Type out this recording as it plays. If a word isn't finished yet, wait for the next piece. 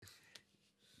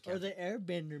Or the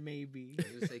Airbender, maybe. I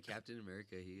was gonna say Captain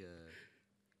America.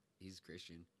 He's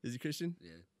Christian. Is he Christian?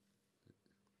 Yeah.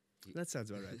 That sounds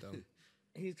about right though.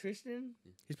 He's Christian?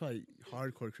 He's probably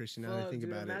hardcore Christian now that I Fuck, think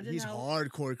dude, about it. imagine He's how-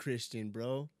 hardcore Christian,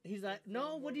 bro. He's like,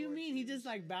 no, what do you mean? He just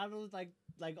like battles like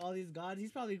all these gods.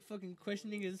 He's probably fucking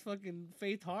questioning his fucking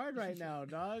faith hard right now,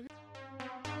 dog.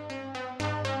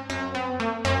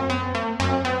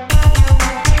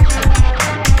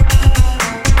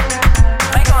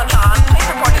 Mic on, John. Please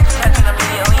report to detention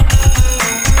immediately.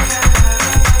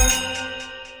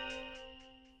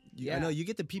 I know you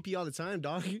get the PP all the time,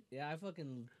 dog. Yeah, I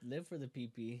fucking live for the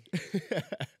PP.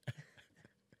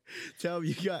 Tell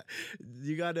me,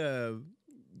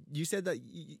 you said that.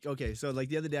 Okay, so like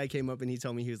the other day I came up and he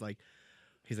told me he's like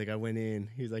I went in.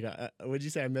 He's like, what'd you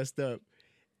say? I messed up.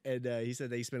 And he said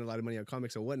that he spent a lot of money on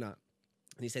comics and whatnot.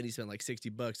 And he said he spent like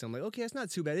 $60. So I'm like, okay, that's not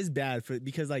too bad. It's bad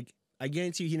because like I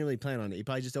guarantee you he didn't really plan on it. He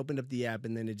probably just opened up the app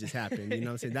and then it just happened. You know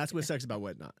what I'm saying? That's what sucks about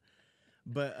whatnot.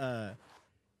 But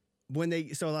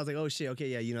so I was like, oh shit, okay,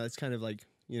 yeah, you know, it's kind of like,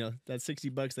 you know, that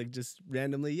 $60 like just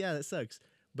randomly, yeah, that sucks.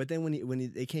 But then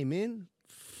when they came in,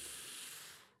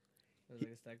 Was it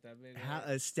a stack that big?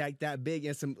 a stack that big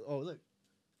and some. Oh look,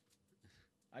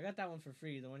 I got that one for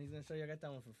free. The one he's gonna show you, I got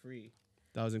that one for free.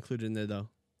 that was included in there though.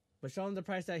 But show him the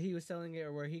price that he was selling it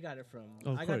or where he got it from.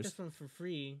 Oh, of I course. got this one for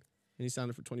free. And he signed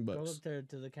it for $20. Go up there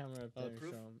to the camera up there and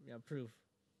proof? show him. Yeah, proof.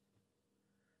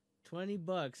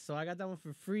 $20. So I got that one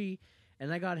for free,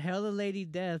 and I got hella Lady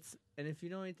Deaths. And if you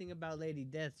know anything about Lady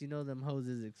Deaths, you know them hoes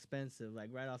is expensive, like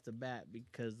right off the bat,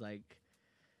 because like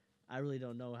I really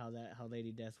don't know how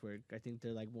Lady Deaths work. I think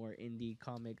they're like more indie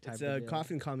comic type. It's of deal.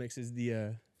 Coffin Comics is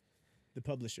the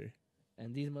publisher.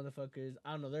 And these motherfuckers,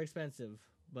 I don't know, they're expensive.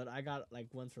 But I got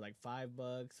like ones for like $5,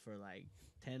 for like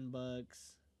 $10.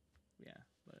 Yeah,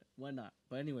 but whatnot.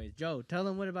 But anyways, Joe, tell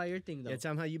them what about your thing though, Yeah,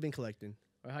 tell him how you've been collecting.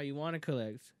 or how you want to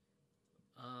collect.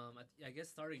 I guess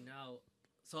starting now.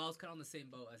 So I was kind of on the same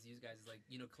boat as you guys, like,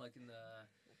 you know, collecting the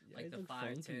like it the looks 5,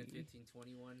 10, funky. 15,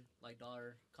 21 like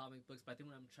dollar comic books. But I think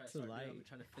when I'm It's a light. I'm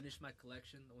trying to finish my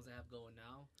collection, the ones I have going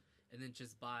now, and then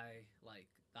just buy like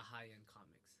the high end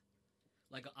comics.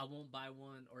 Like I won't buy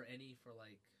one or any for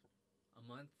like a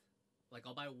month. Like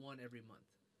I'll buy one every month.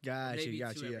 Gotcha, Maybe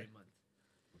two yeah. every month.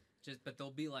 But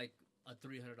they'll be like a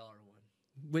 $300 one.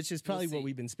 Which is probably We'll what see.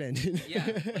 we've been spending. Yeah,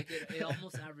 like it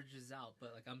almost averages out.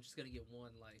 But like I'm just gonna get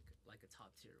one like a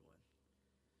top tier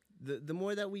one. The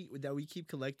more that we keep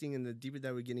collecting and the deeper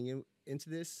that we're getting into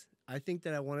this, I think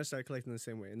that I want to start collecting the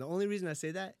same way. And the only reason I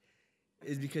say that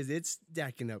is because it's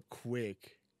stacking up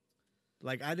quick.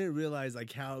 Like I didn't realize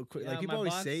like how quick. Yeah, like people my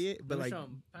always box- say it, but let me like show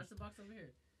 'em. Pass the box over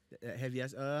here. heavy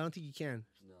ass. I don't think you can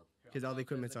No. because all the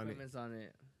equipment's on it. Equipment's on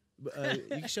it. But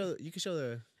you can show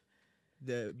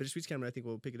the British Sweets camera. I think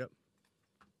we'll pick it up.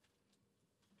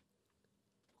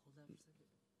 Hold that for a second.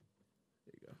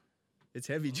 There you go. It's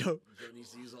heavy, Joe. Joe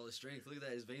needs to use all his strength. Look at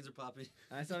that. His veins are popping.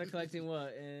 I started collecting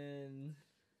what in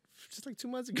Just like 2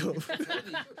 months ago. It's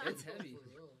heavy. It's heavy.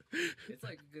 It's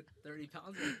like a good 30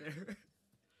 pounds right there.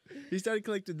 He started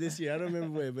collecting this year. I don't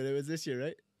remember when, but it was this year,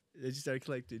 right? That you started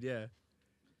collecting, yeah.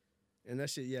 And that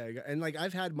shit, yeah. And like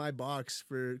I've had my box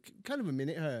for kind of a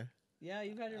minute, huh? yeah,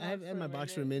 you've had your I have box had for my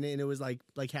box for a minute, and it was like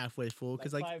halfway full, like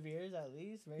cause like 5 years at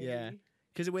least, maybe. Yeah.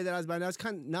 Because the way that I was buying, I was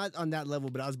kind of not on that level,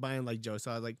 but I was buying like Joe.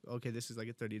 So I was like, okay, this is like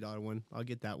a $30 one. I'll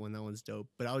get that one. That one's dope.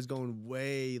 But I was going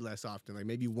way less often, like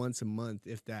maybe once a month,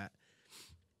 if that.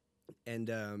 And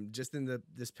just in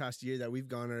this past year that we've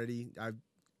gone already, I've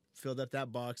filled up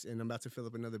that box, and I'm about to fill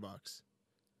up another box.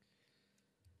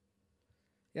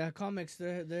 Yeah, comics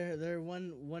they're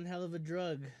one hell of a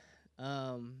drug.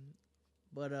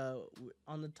 But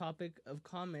on the topic of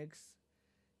comics,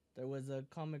 there was a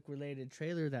comic related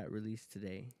trailer that released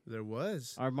today. There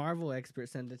was. Our Marvel expert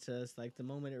sent it to us like the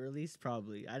moment it released.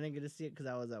 Probably I didn't get to see it because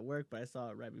I was at work, but I saw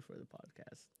it right before the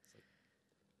podcast.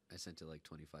 I sent it like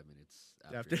 25 minutes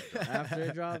After- after. it dropped. After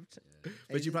it dropped. Yeah.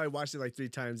 But you probably watched it like 3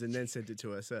 times and then sent it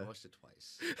to us. I watched it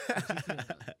twice.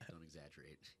 Don't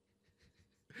exaggerate.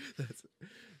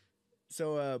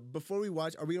 So before we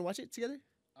watch, are we going to watch it together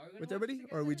Are we gonna with watch everybody? it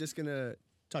Or are we together? just going to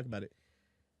talk about it?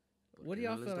 What do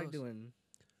y'all Let's feel go. like doing?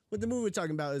 What the movie we're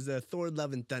talking about is Thor: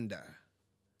 Love and Thunder.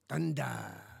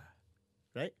 Thunder.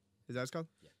 Right? Is that what it's called?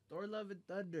 Thor: Love and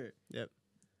Thunder.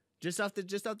 Just off the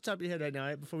top of your head right now,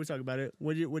 right, before we talk about it,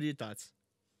 what are your thoughts?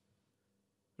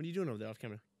 What are you doing over there off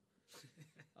camera?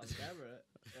 Off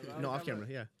camera. No, off camera,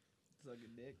 yeah. Suck a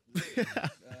dick.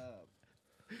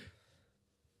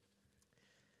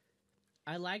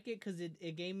 I like it because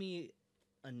it gave me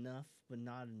enough, but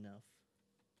not enough.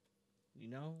 You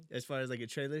know? As far as like a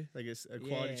trailer, like a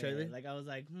quality Yeah, trailer. Like I was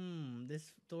like,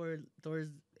 this Thor's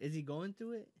Is he going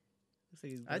through it? Looks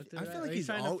like he's I going through feel it. like Or he's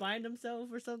trying al- to find himself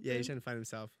or something. Yeah, he's trying to find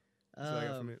himself. That's what I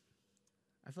got from it.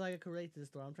 I feel like I could relate to this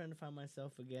story. I'm trying to find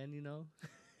myself again. You know,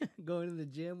 going to the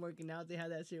gym, working out. They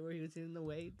had that shit where he was hitting the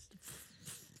weights.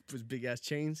 With big ass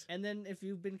chains. And then if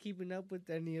you've been keeping up with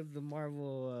any of the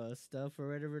Marvel stuff or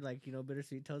whatever, like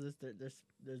Bittersweet tells us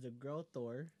there's a girl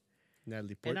Thor, Natalie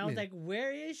and Portman. I was like,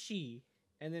 where is she?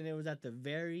 And then it was at the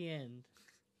very end,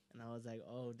 and I was like,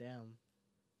 oh damn.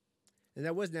 and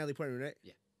that was Natalie Portman, right?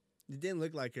 Yeah. It didn't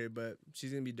look like her, but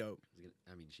she's gonna be dope.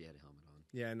 I mean, she had a helmet on.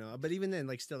 Yeah, I know. But even then,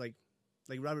 like, still, like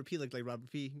Robert P. looked like Robert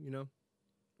P. You know,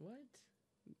 What?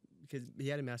 because he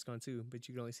had a mask on too, but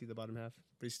you could only see the bottom half.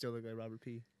 But he still looked like Robert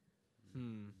P.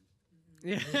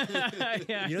 Yeah.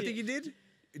 Yeah. You don't think he did?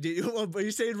 But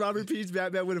you're saying Robert P.'s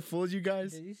Batman would have fooled you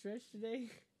guys? Did you stretch today?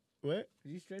 What?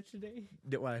 Did you stretch today?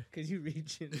 Why? Cause you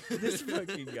reaching. This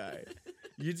fucking guy.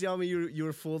 You tell me you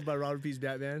were fooled by Robert P.'s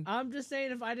Batman? I'm just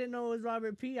saying, if I didn't know it was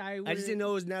Robert P, I just didn't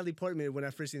know it was Natalie Portman when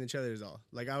I first seen the trailer. Is all.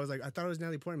 Like I was like, I thought it was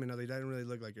Natalie Portman. No, they didn't really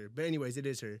look like her. But anyways, it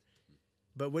is her.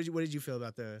 But what did you feel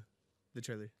about the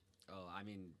trailer? Oh, I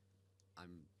mean,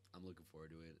 I'm looking forward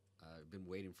to it. I've been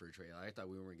waiting for a trailer. I thought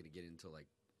we weren't gonna get it until like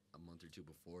a month or two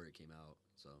before it came out.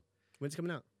 So When's it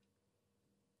coming out?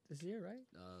 this year, right?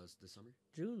 it's this summer,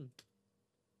 June.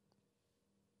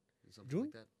 something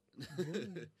June? like that.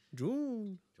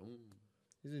 June. June.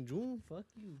 Is it June? Fuck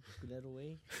you. Put that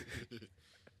away.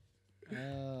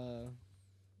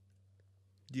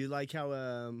 Do you like how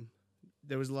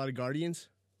there was a lot of Guardians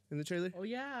in the trailer? Oh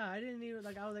yeah, I didn't even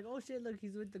I was like, oh shit, look,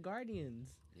 he's with the Guardians.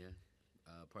 Yeah,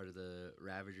 part of the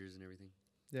Ravagers and everything.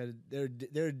 Yeah,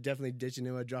 they're definitely ditching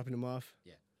him, dropping him off.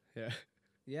 Yeah. Yeah.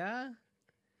 Yeah.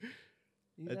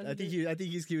 I think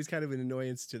he was kind of an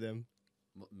annoyance to them.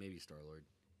 Maybe Star Lord.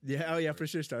 Yeah. Oh yeah, for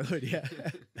sure, Star Lord. Yeah.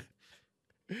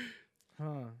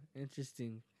 Huh.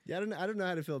 Interesting. Yeah. I don't know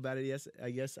how to feel about it. Yes. I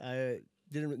guess I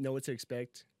didn't know what to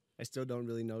expect. I still don't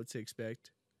really know what to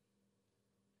expect.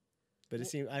 But it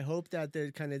seems. I hope that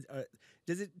they're kind of.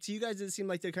 Does it to you guys? Does it seem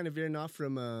like they're kind of veering off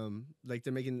from like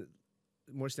they're making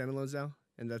more standalones now,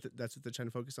 and that's what they're trying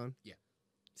to focus on? Yeah.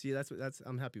 See, that's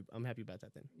I'm happy. I'm happy about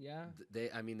that then. Yeah. They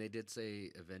did say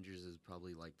Avengers is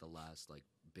probably like the last like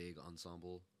big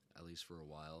ensemble, at least for a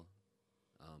while.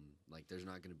 Like there's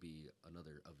not gonna be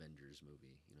another Avengers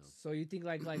movie, you know. So you think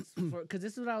like because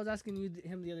this is what I was asking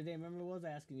him the other day. Remember what was I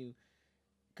asking you?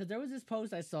 Because there was this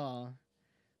post I saw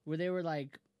where they were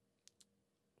like,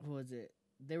 what was it?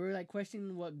 They were like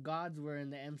questioning what gods were in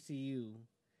the MCU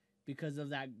because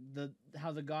of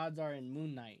how the gods are in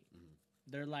Moon Knight. Mhm.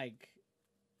 They're like,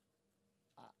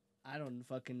 I don't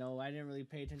fucking know. I didn't really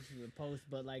pay attention to the post,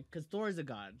 but like, because Thor is a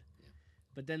god. Yeah.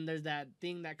 But then there's that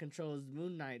thing that controls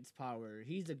Moon Knight's power.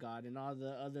 He's a god, and all the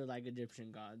other like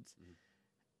Egyptian gods. Mhm.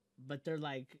 But they're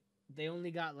like, they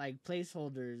only got like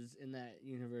placeholders in that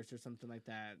universe or something like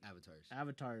that.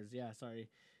 Avatars, yeah, sorry.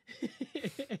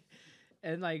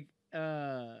 And like,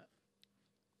 are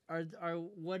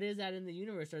what is that in the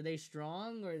universe? Are they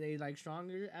strong? Or are they like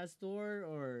stronger as Thor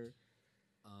or?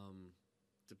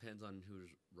 Depends on who's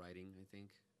writing, I think.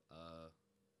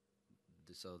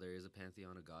 So there is a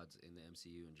pantheon of gods in the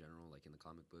MCU in general, like in the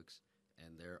comic books,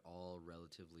 and they're all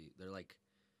they're like,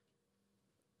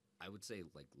 I would say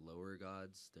like lower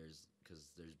gods. Because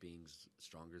there's beings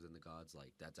stronger than the gods.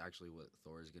 Like that's actually what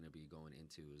Thor is going to be going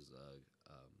into is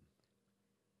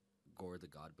Gore the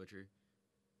God Butcher.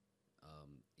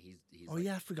 He's Oh like,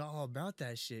 yeah, I forgot all about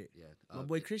that shit. yeah, My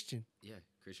boy Christian. Yeah,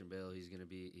 Christian Bale.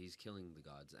 He's killing the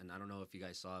gods, and I don't know if you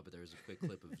guys saw it, but there was a quick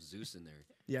clip of Zeus in there.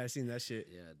 Yeah, I seen that shit.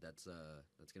 Yeah, that's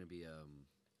gonna be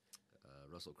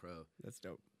Russell Crowe, That's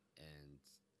dope. and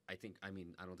I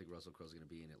don't think Russell Crowe's gonna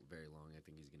be in it very long. I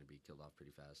think he's gonna be killed off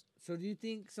pretty fast. So do you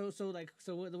think so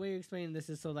the way you're explaining this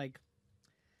is so like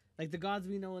the gods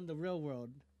we know in the real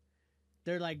world,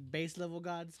 they're like base level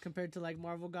gods compared to like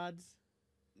Marvel gods?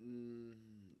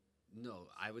 No,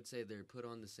 I would say they're put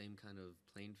on the same kind of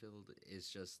playing field. It's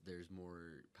just there's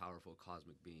more powerful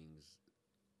cosmic beings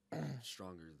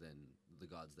stronger than the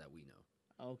gods that we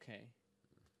know. Okay.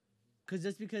 Cause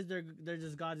just because they're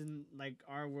just gods in like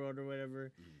our world or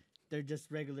whatever, they're just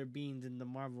regular beings in the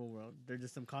Marvel world. They're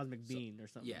just some cosmic being or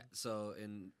something. Yeah. So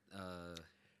in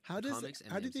How comics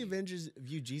and do the MCU. Avengers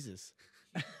view Jesus?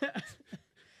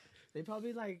 They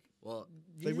probably like. Well,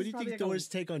 Like, what do you Jesus probably think like Thor's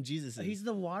take on Jesus is? He's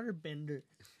the water bender.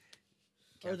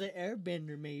 Or the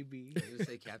airbender, maybe. I was gonna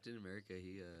say Captain America.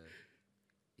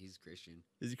 He's Christian.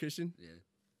 Is he Christian? Yeah.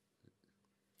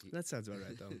 That sounds about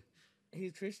right though.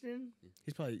 He's Christian?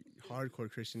 He's probably hardcore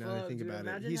Christian now that I Fuck, think dude, about it.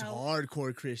 imagine He's how-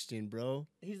 hardcore Christian, bro.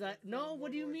 He's like, no,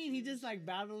 what do you mean? He just like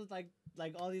battles like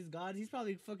like all these gods. He's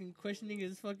probably fucking questioning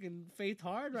his fucking faith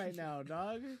hard right now,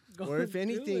 dog. Or if Going through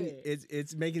anything, it.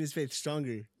 it's making his faith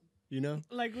stronger. You know,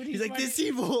 like when he's like fighting- this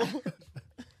evil.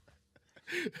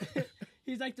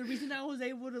 He's like, the reason I was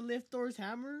able to lift Thor's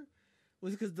hammer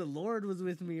was because the Lord was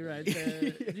with me right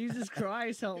there. Jesus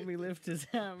Christ helped me lift his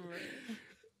hammer.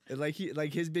 And like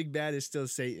his big bad is still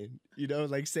Satan. You know,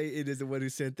 like Satan is the one who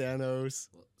sent Thanos.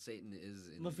 Well, Satan is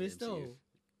in Mephisto. The MCU.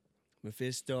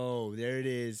 Mephisto, there it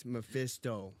is,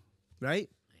 Mephisto, right?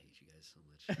 I hate you guys so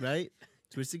much. Right?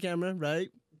 Twist the camera, right?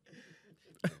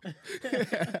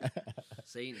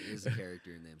 Satan is a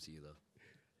character in the MCU though.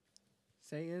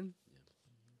 Satan? Yeah.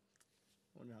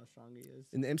 Wonder how strong he is.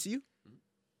 In the MCU?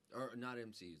 Or not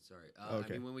MCU, sorry.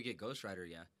 Okay. I mean, when we get Ghost Rider,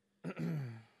 yeah.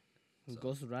 So-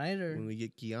 Ghost Rider. When we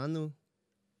get Keanu.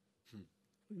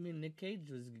 I mean, Nick Cage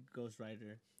was Ghost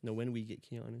Rider. No, when we get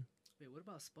Keanu. Wait, what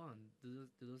about Spawn? Do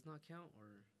those not count or?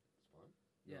 Spawn?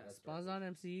 Yeah, that's Spawn's not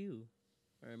MCU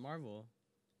or Marvel.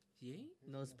 He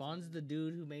ain't. No, Spawn's the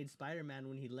dude who made Spider-Man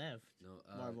when he left. No,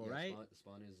 Marvel, yeah, right?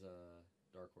 Spawn is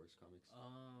Dark Horse Comics.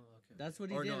 Oh, okay. That's what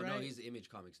he Or did, no, right? no, he's Image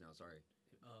Comics now. Sorry.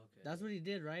 Oh, okay. That's what he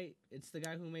did, right? It's the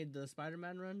guy who made the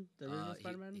Spider-Man run, the original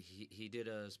Spider-Man, He did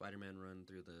a Spider-Man run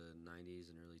through the 90s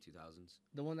and early 2000s.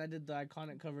 the one that did the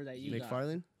iconic cover that you got.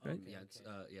 McFarlane, right? Okay. Yeah,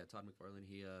 it's Todd McFarlane.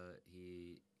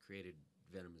 He created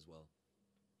Venom as well.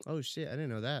 Oh shit, I didn't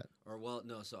know that. Or well,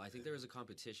 no. So I think there was a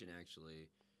competition actually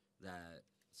that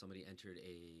somebody entered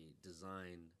a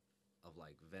design of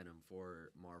like Venom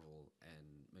for Marvel,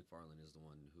 and McFarlane is the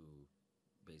one who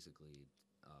basically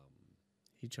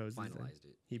He chose this. finalized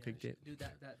it. He Yeah, picked it. Dude,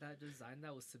 that design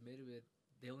that was submitted with,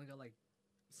 they only got like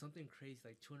something crazy,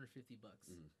 like $250.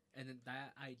 Mhm. And then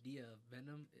that idea of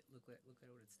Venom, it looked like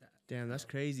what it's that. Damn, that's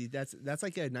crazy. That's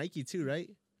like a Nike too, right?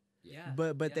 Yeah.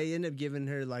 But yeah. they end up giving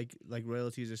her like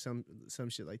royalties or some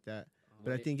shit like that.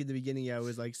 But I Wait. think in the beginning, yeah, it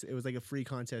was like a free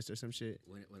contest or some shit.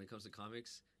 When it comes to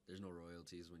comics, there's no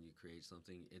royalties when you create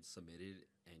something. It's submitted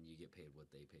and you get paid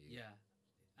what they pay you. Yeah.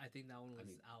 I think that one was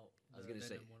mean, out. I was The gonna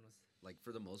say, Venom one was. Like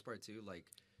for the most part too, like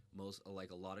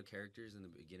a lot of characters in the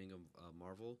beginning of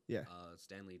Marvel. Yeah.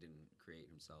 Stan Lee didn't create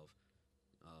himself.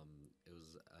 It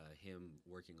was him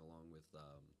working along with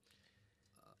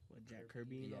What, Jack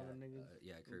Kirby and all them niggas?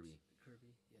 Kirby.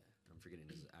 Kirby, yeah. I'm forgetting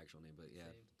his actual name, but yeah.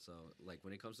 Same. So like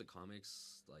when it comes to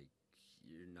comics, like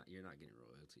you're not getting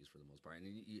royalties for the most part, and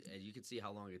you can see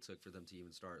how long it took for them to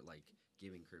even start like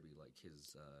giving Kirby like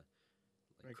his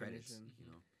like credits. Recognition. You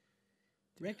know,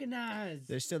 Recognize.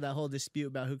 There's still that whole dispute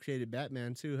about who created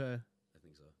Batman too, huh? I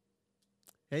think so.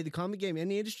 Hey, the comic game,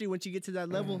 any industry, once you get to that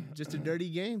level, just a dirty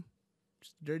game.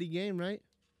 Just a dirty game, right?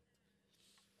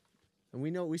 And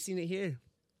we've seen it here.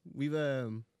 We've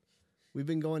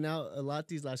been going out a lot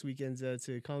these last weekends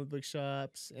to comic book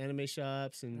shops, anime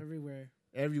shops, and Everywhere.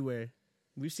 everywhere.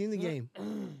 We've seen the game.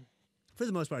 For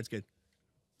the most part, it's good.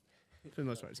 For the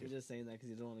most part, it's You're good. just saying that because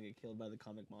you don't want to get killed by the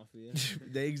comic mafia.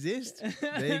 They exist.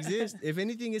 They exist. If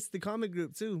anything, it's the comic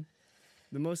group too,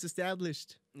 the most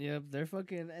established. Yep, they're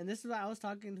fucking. And this is what I was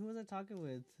talking. Who was I talking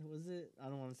with? Was it? I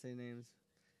don't want to say names.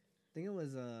 I think it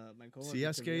was my coworker. See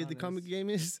how to be scary the comic honest. game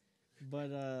is.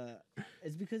 But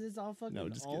it's because it's all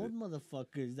fucking just old kidding.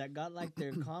 motherfuckers that got like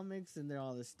their comics and they're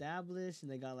all established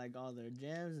and they got like all their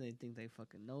gems and they think they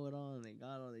fucking know it all and they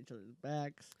got all each other's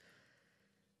backs.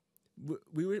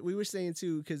 We were saying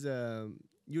too, because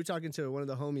you were talking to one of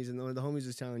the homies, and one of the homies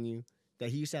was telling you that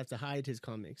he used to have to hide his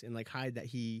comics and like hide that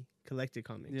he collected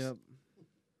comics.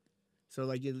 So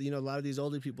like a lot of these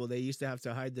older people, they used to have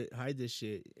to hide this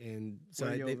shit, and so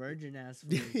So your they, virgin ass.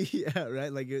 fool. yeah,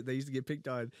 right. Like they used to get picked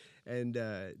on, and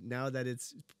now that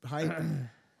it's hype,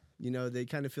 they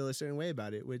kind of feel a certain way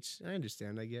about it, which I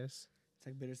understand, I guess. It's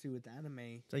like bittersweet with anime.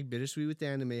 It's like bittersweet with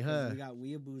anime, 'Cause huh? We got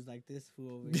weeaboos like this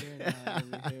fool over here. Now,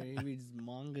 over here. He reads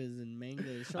mangas and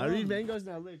mangas. Show I read him. mangoes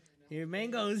now. Look, Here,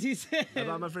 mangoes. He said. I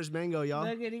bought my first mango, y'all.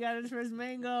 Look at, he got his first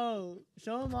mango.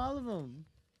 Show him all of them.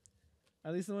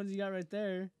 At least the ones you got right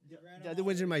there. The other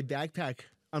ones are in my backpack.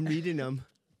 I'm reading them.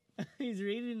 He's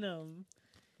reading them.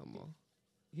 Come on.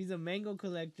 He's a mango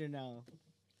collector now.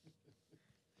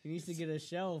 He needs to get a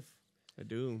shelf. I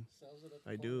do. Sells it at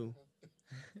the I corner, do.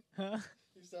 Huh?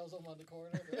 He sells them on the corner.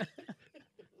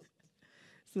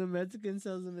 So the Mexican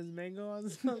sells him his mango on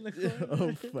the Oh,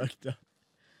 corner. fucked up.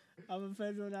 I'm a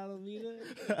Pedro and Alameda.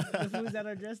 The foods that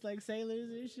are dressed like sailors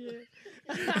and shit.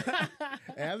 I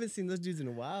haven't seen those dudes in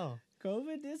a while.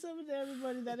 COVID did something to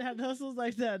everybody that had hustles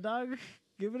like that, dog.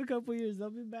 Give it a couple years, they'll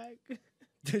be back.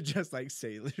 They're just like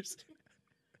sailors.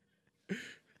 You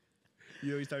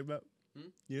know what he's talking about? Hmm?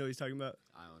 You know what he's talking about?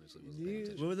 I honestly wasn't paying Dude.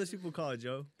 attention. What were those people called,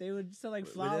 Joe? They would sell like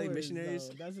Were they, like, flowers. missionaries?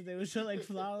 Though. That's what they would sell like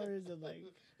flowers and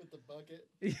like With the bucket.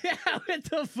 Yeah, with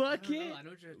the I don't know. bucket. I know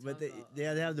what you're But talking they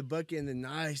about. they have the bucket and the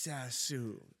nice ass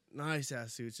suit. Nice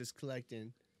ass suits just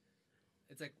collecting.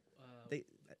 It's like They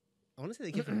I want to say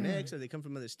they came from Mex or they come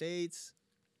from other states.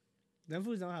 Them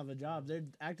fools don't have a job. They're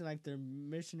acting like they're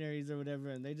missionaries or whatever,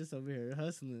 and they just over here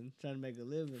hustling, trying to make a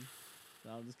living.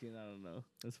 No, I'm just kidding. I don't know.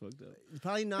 That's fucked up.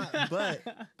 Probably not, but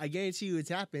I guarantee you it's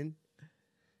happened.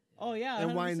 Oh yeah,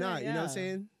 And why 100%, not? You know what I'm yeah.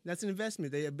 saying? That's an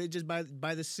investment. They just buy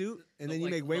the suit and the, then you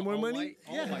like, make way the more all money. white-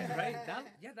 all Yeah. white, right?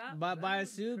 That. Buy a would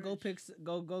suit, go encourage-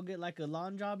 go get like a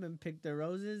lawn job and pick the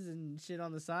roses and shit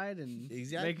on the side and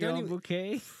Exactly. make your Don't own even-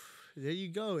 bouquet. There you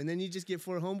go. And then you just get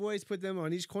 4 homeboys, put them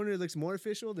on each corner. It looks more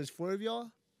official. There's 4 of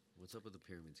y'all. What's up with the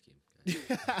pyramid scheme,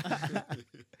 guys?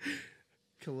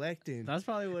 Collecting. That's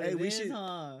probably what Hey, it we is, should-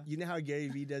 huh? You know how Gary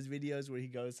Vee does videos where he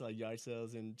goes to like yard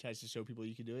sales and tries to show people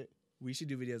you can do it? We should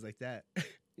do videos like that.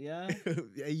 Yeah.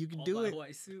 Hey, you can all do by it.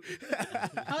 white suit.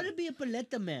 How to be a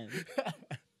paleta man?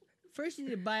 First, you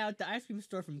need to buy out the ice cream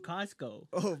store from Costco.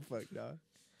 Oh fuck no.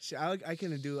 I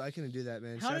couldn't do that,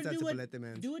 man. How Shouts to out do to it? Paleta,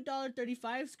 man. Do a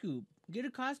 $1.35 scoop. Get a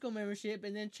Costco membership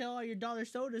and then chill all your dollar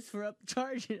sodas for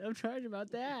upcharging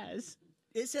about the ass.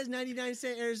 It says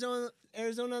 99-cent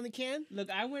Arizona on the can. Look,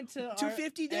 I went to our-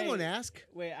 250. They hey, won't ask.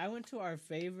 Wait, I went to our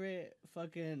favorite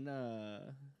fucking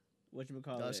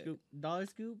whatchamacallit? Dollar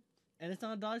Scoop, and it's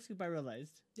not a Dollar Scoop. I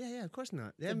realized Yeah, of course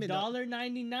not. They it's haven't been.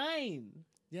 $1.99.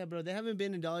 Yeah, bro, they haven't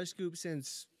been in Dollar Scoop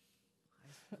since.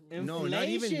 Inflation. No,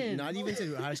 not even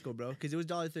since high school, bro. Because it was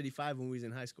 $1.35 when we was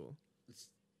in high school.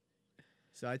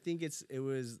 So I think it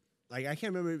was like I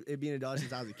can't remember it being $1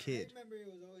 since I was a I kid. remember it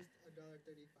was always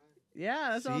 $1.35. Yeah,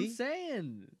 that's what I'm See?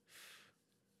 saying.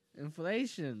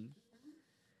 Inflation.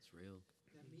 It's real.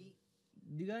 That meat.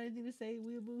 You got anything to say,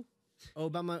 Weeaboo? Oh,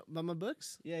 about my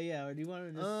books? Yeah. Or do you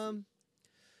want to just?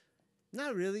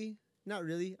 Not really. Not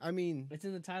really. I mean, It's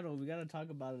in the title. We gotta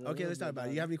talk about it. okay, let's talk about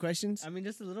it. You have any questions? I mean,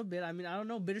 just a little bit. I mean, I don't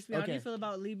know. Bittersweet. How do you Okay. feel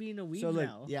about Lee being a weeb So look,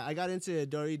 now? yeah, I got into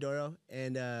Dory Doro,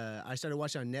 and I started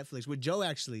watching on Netflix with Joe.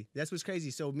 Actually, that's what's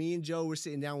crazy. So me and Joe were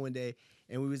sitting down one day,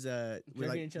 and we was we're Jerking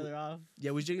like each other off.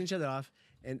 yeah, we was jerking each other off,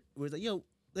 and we was like, yo,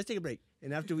 let's take a break.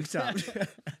 And after we stopped,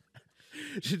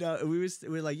 you know, we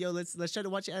were like, yo, let's try to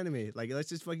watch anime. Like, let's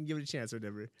just fucking give it a chance or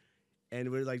whatever. And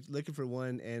we're like looking for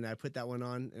one, and I put that one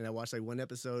on, and I watched like one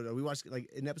episode, or we watched like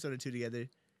an episode or two together,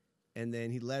 and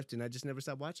then he left, and I just never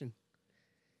stopped watching.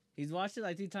 He's watched it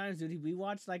like 3 times, dude. We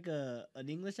watched like an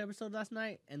English episode last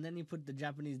night, and then he put the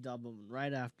Japanese dub on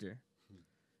right after. Nice.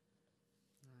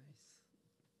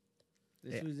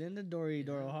 This Yeah. was in the Dory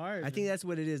Doro hard. I think that's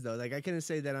what it is, though. Like, I couldn't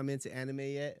say that I'm into anime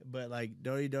yet, but like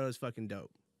Dory Doro is fucking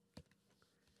dope.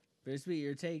 Bittersweet,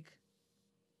 your take.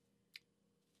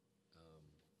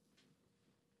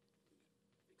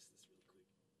 Fix this really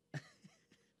quick.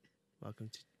 Welcome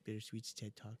to Bittersweet's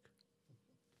TED Talk.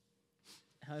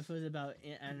 How it feels about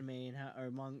anime and how or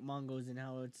mangos and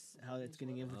how it's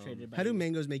getting infiltrated. by How do you.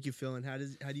 mangoes make you feel, and how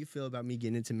do you feel about me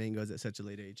getting into mangoes at such a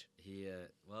late age? He,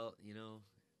 well, you know,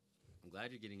 I'm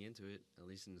glad you're getting into it, at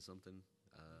least into something.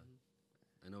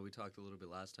 I know we talked a little bit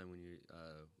last time when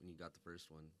you got the first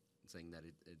one, saying that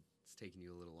it's taking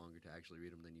you a little longer to actually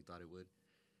read them than you thought it would.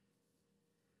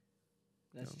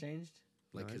 That's No. changed?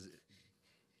 Like, No, 'cause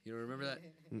you don't remember that?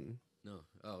 Mm-mm. No.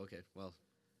 Oh, okay. Well,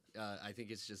 I think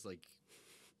it's just like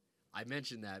I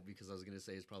mentioned that because I was gonna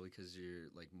say it's probably because you're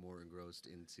like more engrossed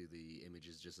into the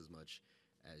images just as much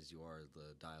as you are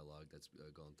the dialogue that's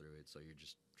going through it. So you're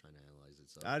just trying to analyze it.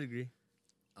 So I'd agree.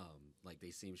 like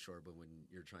they seem short, but when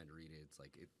you're trying to read it, it's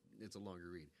like it's a longer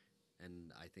read.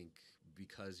 And I think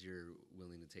because you're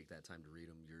willing to take that time to read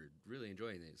them, you're really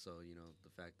enjoying it. So you know the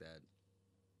fact that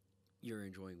you're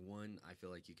enjoying one, I feel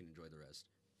like you can enjoy the rest.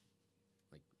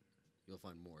 Like you'll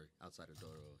find more outside of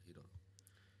Doro Hiro.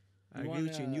 I You agree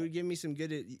with you. And you wanna- would give me some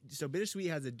good. So Bittersweet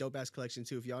has a dope ass collection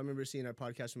too. If y'all remember seeing our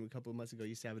podcast from a couple of months ago, you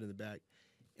used to have it in the back.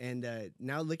 And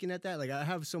now looking at that, like I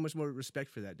have so much more respect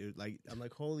for that dude. Like I'm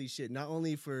like, holy shit! Not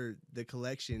only for the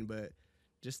collection, but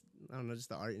just I don't know, just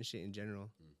the art and shit in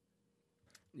general.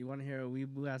 You want to hear a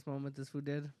weeboo ass moment this fool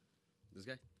did? This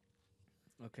guy?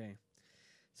 Okay.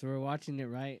 So we're watching it,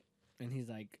 right? And he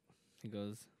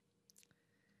goes,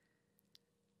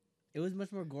 it was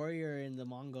much more gorier in the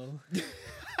Mongo.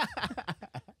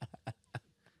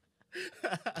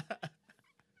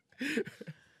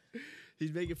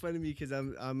 He's making fun of me because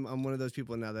I'm one of those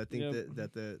people now that think Yep.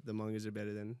 that the mangas are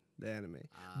better than the anime.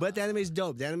 But the anime's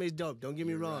dope. The anime's dope. Don't get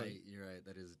me You're wrong. Right, you're right.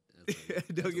 That is.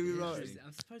 Don't get me wrong.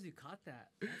 I'm surprised you caught that.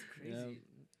 That's crazy. Yeah.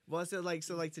 Well, so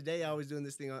like today I was doing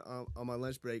this thing on my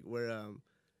lunch break where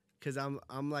cause I'm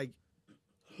like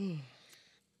the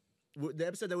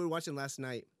episode that we were watching last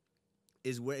night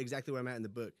is exactly where I'm at in the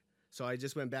book. So I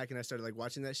just went back and I started like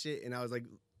watching that shit, and I was like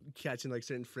catching like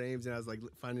certain frames, and I was like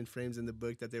finding frames in the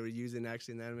book that they were using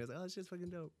actually in the anime. I was like, oh, it's just fucking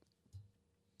dope.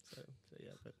 So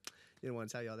yeah, but didn't want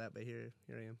to tell you all that, but here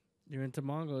I am. You're into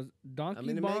mongos. Donkey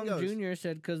into Bong mangoes. Jr.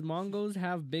 said, "Cause mongos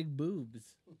have big boobs."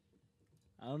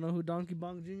 I don't know who Donkey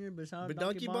Bong Jr. but shout out But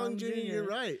Donkey Bong Jr., you're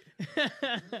right.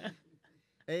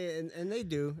 Hey, and they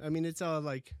do. I mean, it's all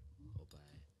like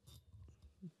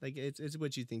it's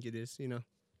what you think it is, you know.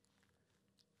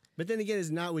 But then again, it's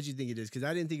not what you think it is, because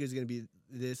I didn't think it was gonna be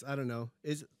this. I don't know.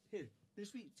 Here,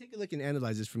 sweet. Take a look and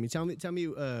analyze this for me. Tell me,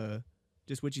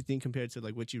 just what you think compared to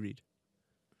like what you read.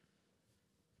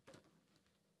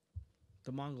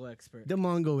 The Mongo expert. The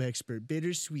Mongo expert,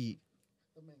 bittersweet.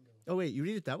 The mango. Oh wait, you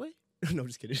read it that way? No, I'm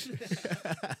just kidding. Fuck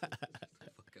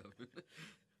up.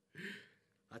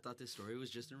 I thought this story was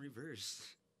just in reverse.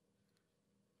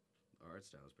 The art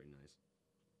style is pretty nice.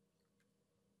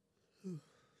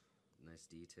 Nice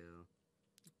detail.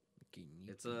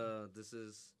 It's this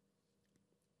is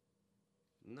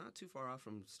not too far off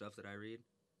from stuff that I read.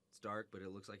 It's dark, but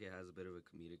it looks like it has a bit of a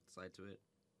comedic side to it.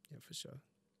 Yeah, for sure.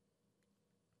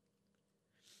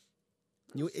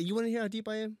 You want to hear how deep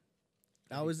I am?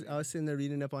 I was sitting there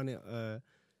reading up on it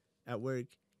at work,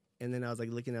 and then I was like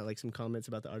looking at like some comments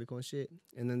about the article and shit,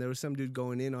 and then there was some dude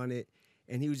going in on it,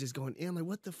 and he was just going in. I'm like,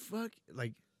 what the fuck?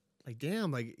 Like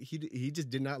damn, like he just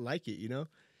did not like it, you know?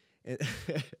 And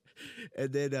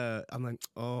and then I'm like,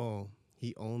 oh,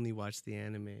 he only watched the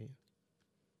anime.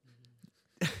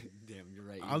 Damn, you're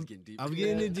right. I'm Getting deep. I'm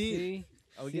getting Yeah, it deep. see?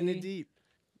 I was getting it See? deep.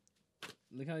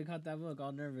 Look how he caught that book,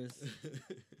 all nervous.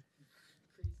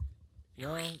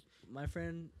 Well, my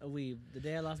friend, a weeb. The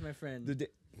day I lost my friend.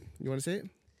 You want to say it?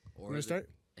 Or You want to start?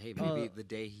 Hey, maybe the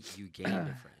day you gained a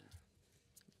friend.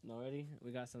 No, ready?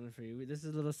 We got something for you. This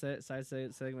is a little side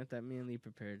segment that me and Lee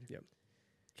prepared.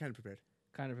 Kind of prepared.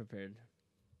 Kind of prepared.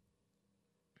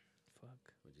 Fuck.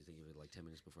 What do you think of it like 10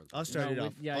 minutes before the I'll podcast? start it No,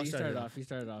 off. Yeah, I'll you start started it off. You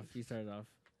started off. You started off.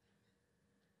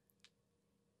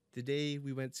 The day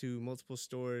we went to multiple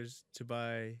stores to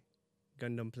buy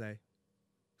Gundam Play.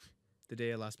 The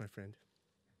day I lost my friend.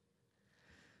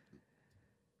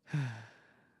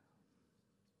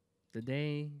 The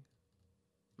day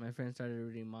my friend started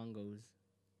reading mangos.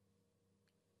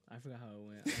 I forgot how it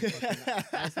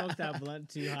went. I smoked that blunt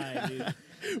too high, dude.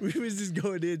 We was just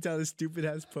going in telling stupid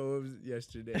ass poems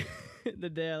yesterday. The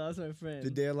day I lost my friend.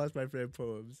 The day I lost my friend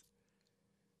poems.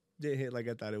 Didn't hit like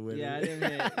I thought it would. Yeah, I didn't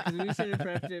hit. 'Cause we should have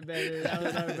prepped it better. That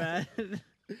was our bad.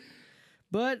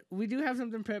 But we do have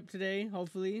something prepped today,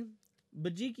 hopefully.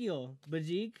 Bajik, he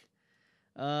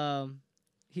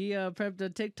prepped a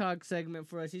TikTok segment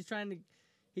for us. He's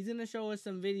gonna show us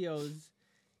some videos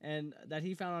and that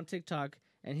he found on TikTok,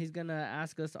 and he's gonna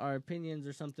ask us our opinions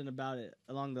or something about it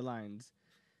along the lines.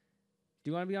 Do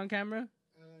you want to be on camera?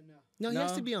 No. No, he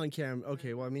has No. to be on camera.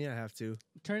 Okay, well, I mean, I have to.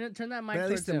 Turn that mic But at towards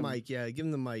least the him. mic, yeah. Give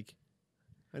him the mic.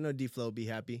 I know D-Flow will be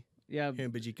happy Yeah,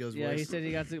 hearing Bajiko's yeah. voice. He said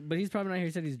he got to, but he's probably not here.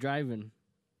 He said he's driving.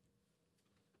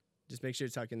 Just make sure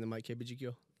you're talking in the mic, okay,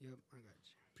 Bajiko? Yep, I got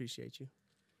you. Appreciate you.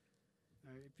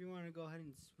 All right, if you want to go ahead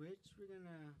and switch, we're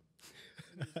gonna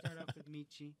start off with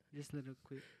Michi. Just a little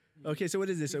quick. Okay, so what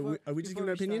is this? Before- Are we just before giving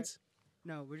our we start- opinions?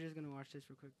 No, we're just gonna watch this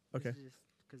real quick. Okay. This is just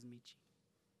because Michi.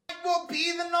 Will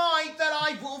be the night that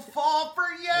I will fall for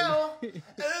you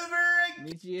over again.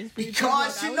 Michi is pretty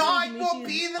Because punk rock. I would tonight think will Michi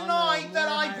be is the on a night that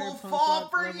more I higher will punk fall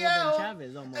rock for level you than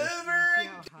Chavez almost. over See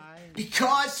again. how high?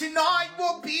 Because tonight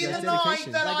will be That's the night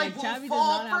dedication. that I Like will Chavez does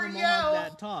fall not for have a you mohawk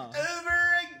that tall. over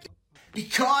again.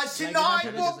 Because Like, tonight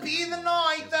if I will put be the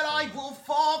night that I will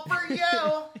fall for you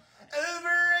over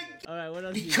again. All right, what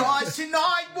else? you got? Because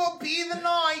tonight will be the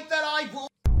night that I will.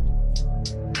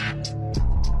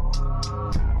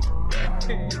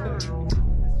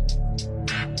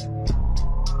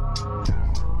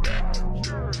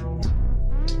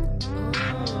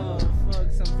 Oh,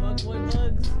 fuck, some fuckboy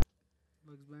bugs.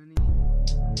 Bugs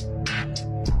Bunny.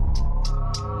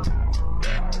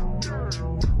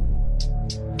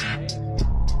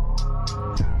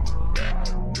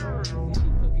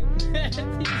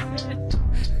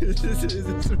 This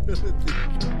is a real thing.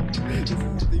 This is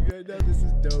the thing right now. This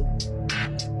is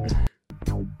dope.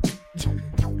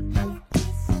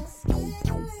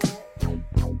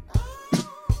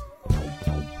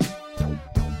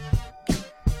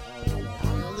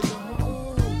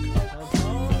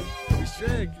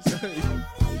 Shrek, sorry.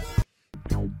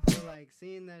 So like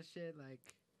seeing that shit, like,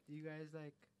 do you guys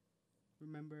like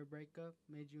remember a breakup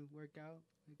made you work out?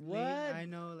 Like, Lee, What? I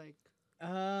know, like,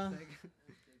 like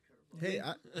Hey,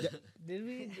 Did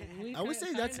we? I would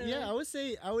say that's yeah.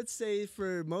 I would say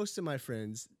for most of my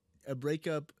friends, a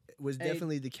breakup was Hey.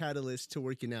 definitely the catalyst to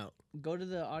working out. Go to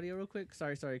the audio real quick.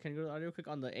 Sorry. Can you go to the audio real quick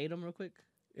on the ATOM real quick?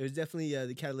 It was definitely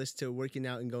the catalyst to working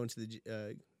out and going to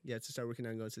the to start working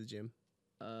out and going to the gym.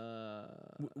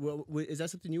 Is that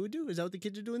something you would do? Is that what the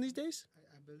kids are doing these days?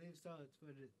 I believe so. It's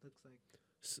what it looks like.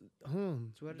 It's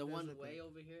what The it does one look way like.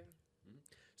 over here.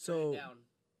 So down.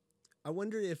 I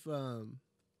wonder if are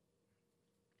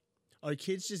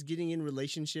kids just getting in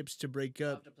relationships to break I'll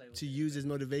up have to play with to it. use as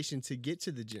motivation to get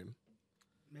to the gym?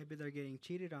 Maybe they're getting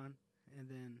cheated on, and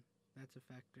then that's a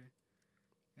factor.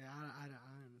 Yeah, I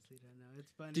honestly don't know. It's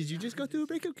funny. Did you just go through a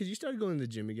breakup? Because you started going to the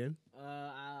gym again.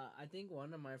 I think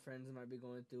one of my friends might be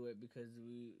going through it because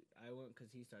I went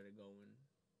because he started going.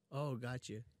 Oh,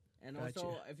 gotcha. And Gotcha.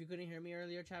 also, if you couldn't hear me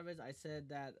earlier, Travis, I said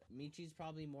that Michi's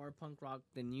probably more punk rock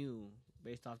than you,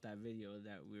 based off that video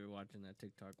that we were watching, that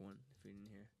TikTok one. If you didn't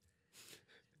hear,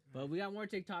 but we got more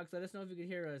TikToks. Let us know if you can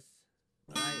hear us.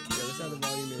 All right. Yeah, that's how the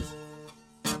volume is.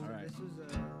 All right. This was a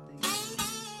thing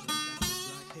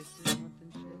Black History Month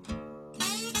and shit.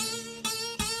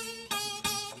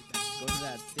 Go to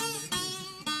that thing.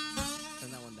 Turn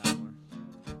that one down more.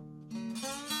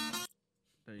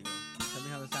 There you go. Tell me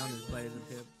how the sound is, players and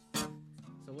pips.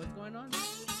 So what's going on?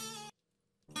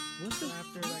 What's So the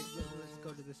after let's go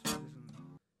to this one.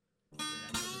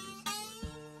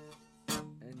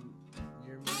 and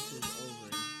your month is over.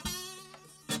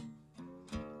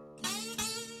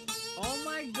 Oh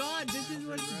my God! This is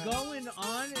what's going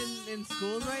on in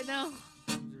schools right now.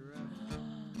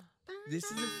 This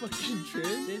is a fucking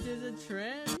trend. This is a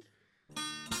trend.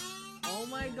 Oh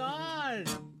my God!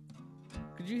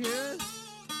 Could you hear us?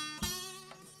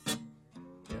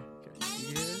 Yeah, okay. You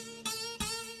hear us?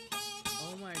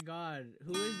 Oh my God!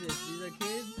 Who is this? These are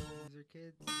kids. These are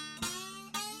kids.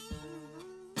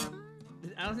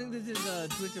 I don't think this is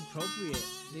Twitch appropriate.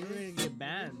 They're gonna get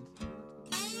banned.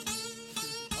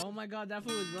 Oh my God! That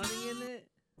fool was running in it.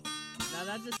 Now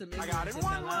that's just some. I got in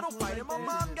one little fight and my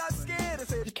mom got scared and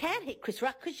said, You can't hit Chris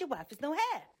Rock because your wife has no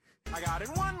hair. I got in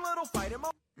one little fight and my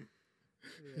Yeah,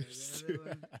 the other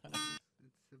one,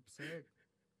 it's absurd.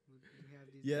 We have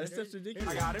these Yeah, that there's- stuff's ridiculous.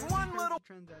 I got in one little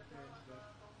trends out there.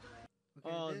 But,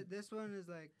 okay, Oh. this one is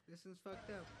like this one's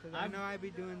fucked up because I I'm- know I be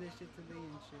doing this shit to Lee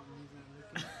and shit when he's not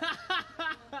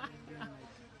looking. He's doing like,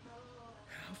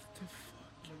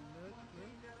 look,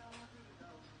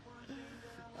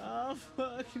 Oh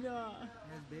fuck no!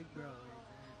 that's big bro. Right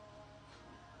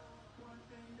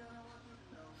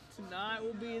Tonight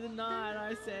will be the night.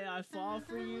 I say I fall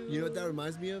for you. You know what that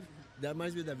reminds me of? That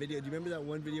reminds me of that video. Do you remember that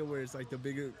one video where it's like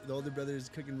the older brother is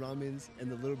cooking ramens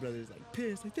and the little brother is like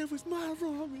pissed, like that was my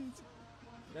ramens.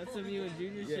 That's some you and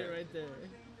Junior Yeah. shit right there.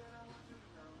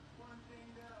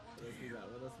 What else we got?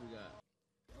 What else we got?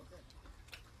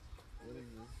 What is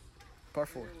this? Par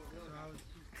 4. there. So I was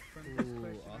from this Ooh,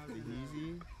 question. off I the was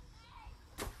easy.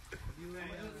 Have you and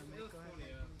Mako had any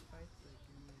fights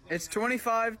like It's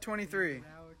 25-23. an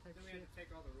hour type shit?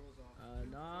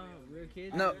 Nah, we were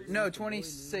kids. No, We no, used to bully me.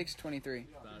 26-23.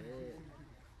 That's about it.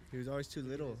 He was always too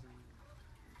little.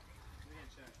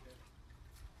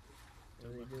 What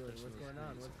are they doing? What's going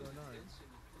on? What's going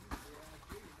on?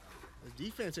 There's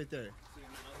defense right there.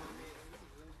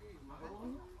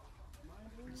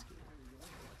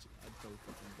 I'd throw a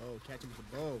fucking bow. Catch him with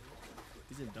a bow.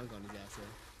 He's gonna dunk on his ass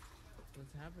there.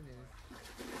 What's happening?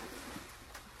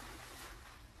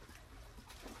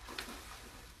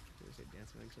 They say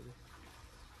dancing on each other.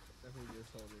 Definitely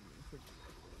just holding me.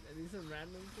 I need some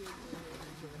random kids.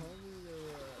 Some homies or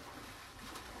what?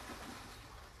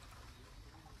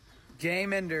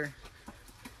 Game ender.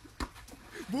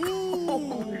 Boom!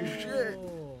 Oh, shit.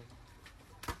 Oh.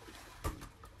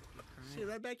 Shit,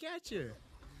 right back at you.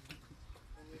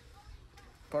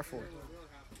 Par 4.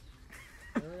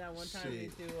 Remember that one time we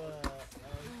Shit. threw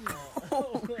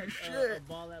Oh, a shit.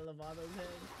 ball at Lovato's head?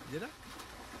 Did I?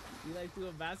 He like threw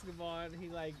a basketball and he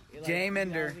like it, Game he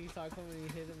ender. He saw it coming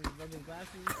and he hit him and he broke his glasses.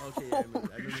 Okay, yeah, I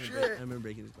remember. Shit. I remember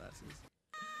breaking his glasses.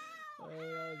 Oh, that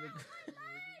was a...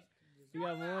 You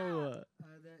got more or what?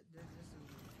 There's just some.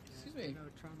 Excuse me. No,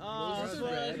 Trump. Oh, Roses are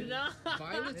fuck, red. no.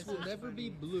 Violets will never be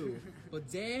blue.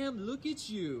 But damn, look at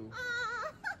you.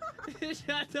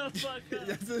 Shut the fuck up.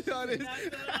 That's what it is. That's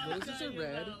what I'm Roses are talking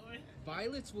red. about.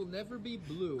 Violets will never be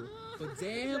blue. But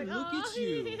damn, Like, look oh, at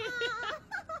you.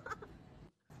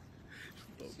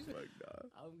 Oh my god.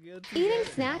 I'm guilty. Eating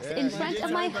snacks Yeah, in you front did of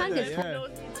talk my about that, Honda. yeah. Knows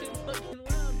me too fucking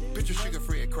well, dude. Bitch, sugar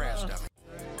free and crash dummy.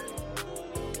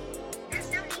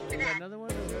 You got another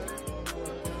one? Or what?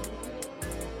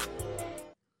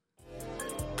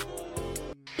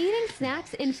 Eating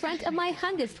snacks in front of my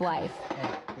Hungus wife.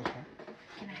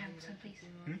 Can I have some, please?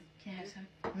 Can I have some?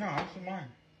 No, that's mine.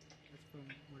 That's from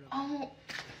what Oh.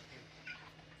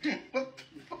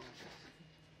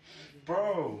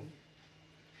 Bro.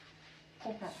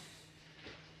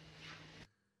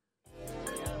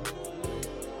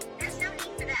 There's no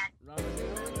need for that.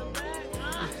 There's no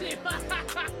need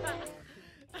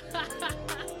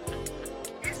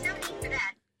for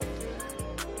that.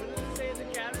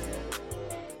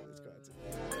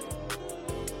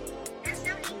 There's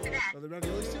no need for that. Oh, the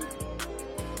raviolis too?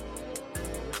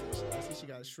 I see she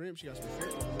got shrimp. She got some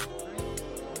shrimp.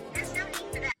 There's no need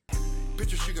for that.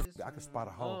 Picture sugar. I can spot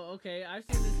a hole. Oh, okay. I've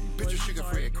seen this before. Picture sugar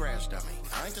free at Crash Dummy.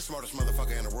 I ain't the smartest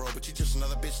motherfucker in the world, but you just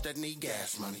another bitch that need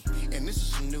gas money. And this is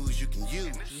some news you can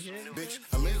use. Bitch,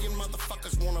 a million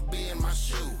motherfuckers wanna be in my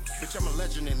shoes. Bitch, I'm a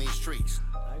legend in these streets.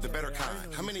 The better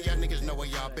kind. How many of y'all niggas know where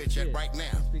y'all bitch at right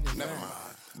now? Never mind.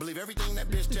 Believe everything that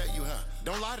bitch tell you, huh?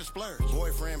 Don't lie to splurge.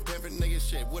 Boyfriend, pimpin', nigga,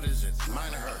 shit, what is it?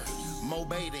 Mine or hers? Mo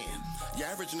Bay then. Your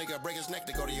average nigga break his neck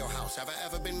to go to your house. Have I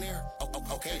ever been there?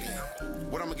 Okay then.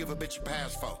 What I'ma give a bitch a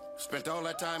pass for? Spent all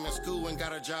that time in school and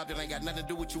got a job that ain't got nothing to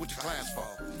do with you with your class for.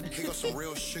 Here goes some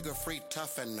real sugar-free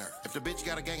toughener. If the bitch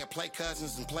got a gang of play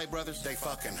cousins and play brothers, they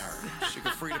fucking her.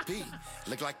 Sugar-free to pee.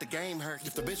 Look like the game hurt.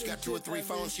 If the bitch got 2 or 3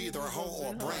 phones, she either a hoe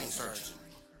or a brain surgeon.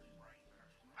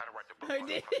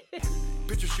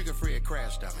 Picture sugar free at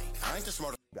Crash Dummy. I ain't the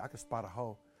smartest. I can spot a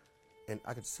hoe, and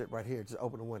I could sit right here, just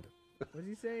open the window. What's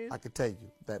he saying? I could tell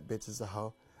you that bitch is a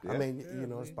hoe. I Yeah. mean, Yeah, you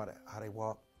know, man. it's about how they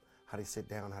walk, how they sit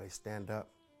down, how they stand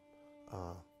up,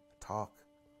 talk.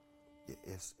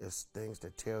 It's things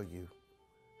that tell you,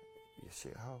 you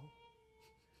shit hoe.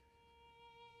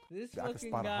 This I can fucking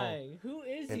spot a guy. hoe. Who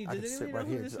is And he? I can Does sit anybody right know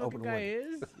here, who this just open fucking the guy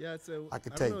window. is? Yeah, so I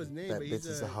could don't tell know you his name, that but bitch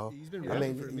is a hoe. he's been I rapping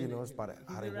mean, for a you minute. know, it's about He's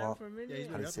how they been rapping walk, for a minute? Yeah, he's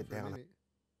how been they rapping sit for a down. minute.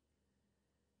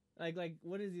 Like,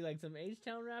 what is he, like some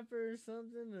H-Town rapper or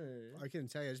something? Or I couldn't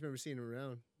tell you. I just remember seeing him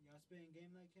around. Y'all spitting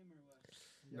game like him or what?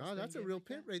 No, that's a real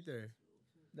pimp right there.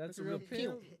 That's a a real real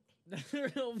pimp. That's a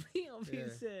real pimp, he Yeah.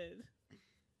 said.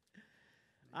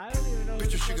 I don't even know who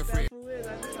the fuck that fool is.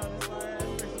 I just saw this fire ass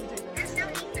person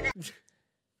take that.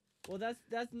 Well,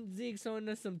 that's Zeke showing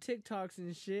us some TikToks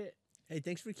and shit. Hey,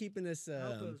 thanks for keeping us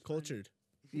cultured.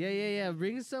 Yeah.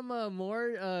 Bring some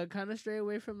more kind of stray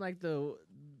away from like the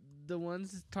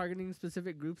ones targeting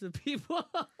specific groups of people.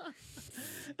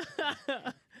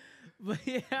 But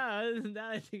yeah, other than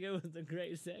that, I think it was a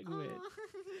great segment.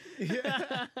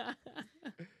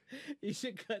 You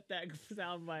should cut that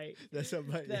sound bite. That sound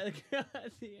bite, That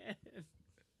at the end.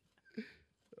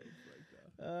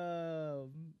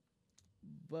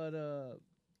 But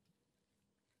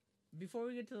before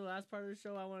we get to the last part of the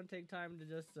show, I want to take time to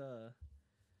just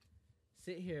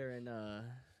sit here and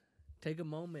take a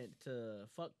moment to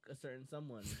fuck a certain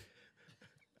someone.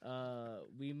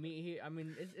 We meet here. I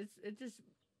mean, it's just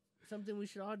something we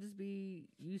should all just be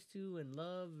used to and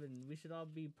love, and we should all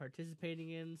be participating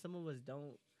in. Some of us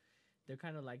don't. They're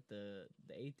kind of like the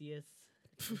atheists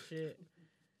and shit.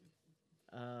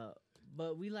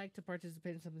 But we like to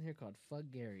participate in something here called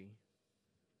Fuck Gary.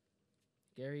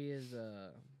 Gary is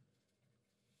the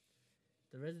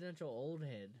residential old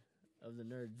head of the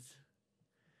nerds.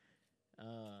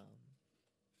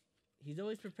 He's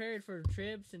always prepared for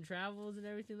trips and travels and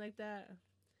everything like that.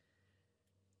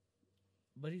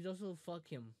 But he's also fuck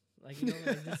him. Like, you know,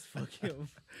 like just fuck him.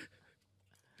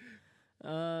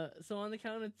 So on the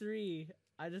count of 3,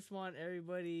 I just want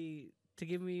everybody to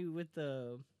give me with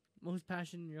the most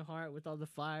passion in your heart, with all the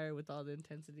fire, with all the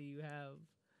intensity you have.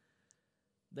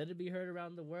 Let it be heard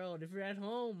around the world. If you're at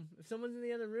home, if someone's in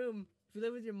the other room, if you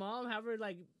live with your mom, have her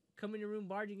like come in your room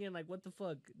barging in, like, what the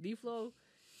fuck? D-Flow,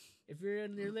 if you're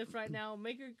in your lift right now,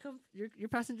 make your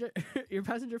passenger your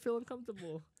passenger feel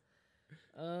uncomfortable.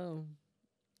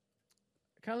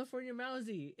 California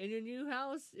Mousy, in your new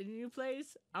house, in your new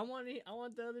place, I want the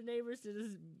other neighbors to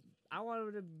just, I want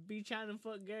them to be chanting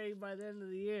fuck Gary by the end of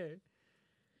the year.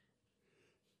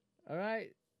 All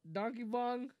right, Donkey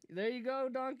Bong, there you go,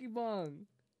 Donkey Bong.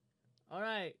 All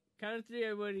right, count of 3,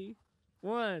 everybody.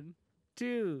 1,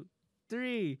 2,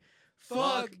 3.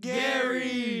 Fuck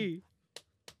Gary!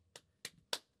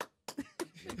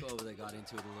 Nico over there got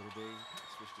into it a little bit.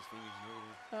 Switched his fingers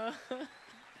and everything.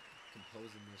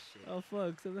 Composing this shit. Oh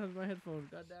fuck, something happened to my headphones.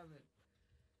 God damn it.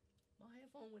 My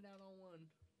headphone went out on one.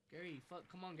 Gary, fuck,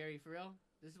 come on, Gary, for real?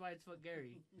 This is why it's fuck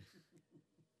Gary.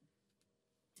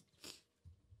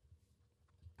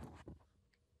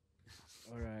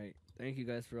 Alright. Thank you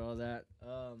guys for all that.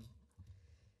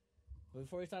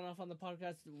 Before we sign off on the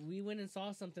podcast, we went and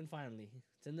saw something finally.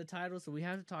 It's in the title, so we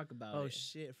have to talk about Oh it.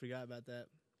 shit, I forgot about that.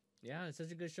 Yeah, it's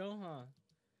such a good show, huh?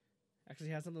 Actually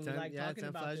has something we Time- like yeah, talking time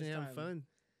about flies this when you're time. having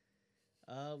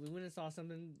fun. We went and saw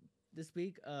something this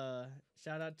week.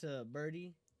 Shout out to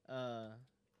Birdie.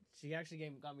 She actually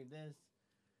got me this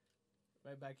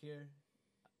right back here.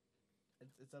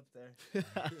 It's up there.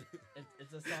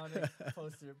 It's a Sonic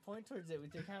poster. Point towards it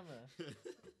with your camera.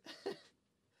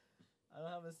 I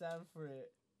don't have a sound for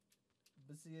it.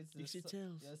 But see, it's You should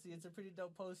tell. Yeah, see, it's a pretty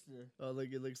dope poster. Oh,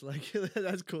 look, it looks like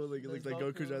that's cool. Look, it looks like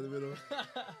Goku's right in the middle.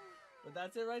 But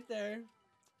that's it right there.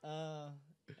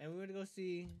 And we're gonna go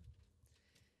see.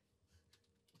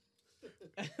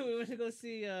 We went to go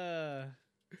see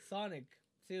Sonic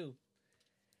 2,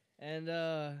 and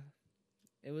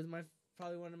it was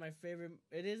probably one of my favorite.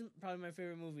 It is probably my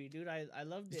favorite movie, dude. I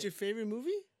loved it. It's your favorite movie?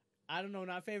 I don't know,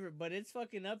 not favorite, but it's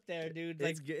fucking up there, dude.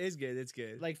 It's good. It's good. It's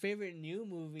good. Like favorite new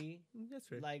movie. That's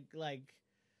right. Like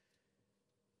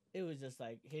it was just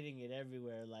like hitting it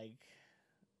everywhere. Like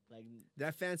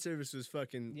that fan service was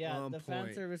fucking on the point.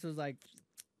 fan service was like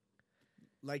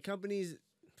companies,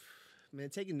 man,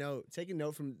 take a note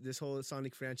from this whole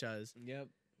Sonic franchise. Yep.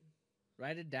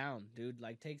 Write it down, dude.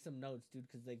 Like take some notes, dude,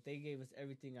 because like they gave us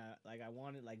everything I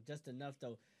wanted, like just enough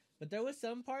though. But there was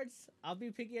some parts, I'll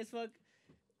be picky as fuck,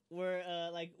 where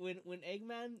like when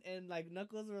Eggman and like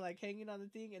Knuckles were like hanging on the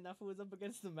thing and that fool was up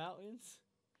against the mountains.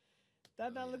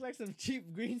 That looked like some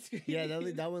cheap green screen. Yeah,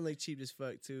 that one looked cheap as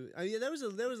fuck too. I mean, there was a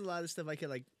lot of stuff I could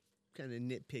like kind of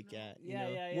nitpick at. You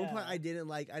know? One part I didn't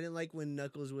like when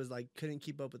Knuckles was like couldn't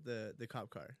keep up with the cop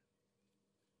car.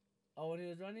 Oh, when he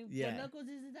was running? Yeah. But Knuckles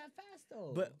isn't that fast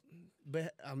though.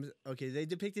 But okay, they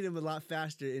depicted him a lot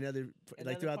faster in other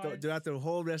parts? throughout the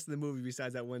whole rest of the movie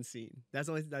besides that one scene. That's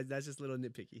that's just a little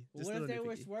nitpicky. Well, what if they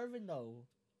were swerving though?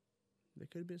 They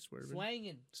could have been swerving.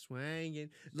 Swanging.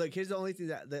 Look, here's the only thing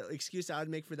the excuse I would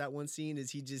make for that one scene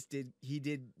is he did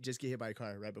just get hit by a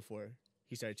car right before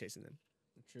he started chasing them.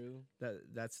 True.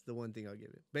 That's the one thing I'll give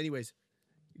it. But anyways,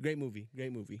 great movie.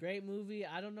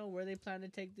 I don't know where they plan to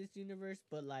take this universe,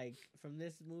 but like from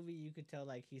this movie, you could tell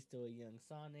like he's still a young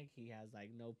Sonic. He has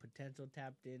like no potential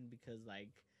tapped in because like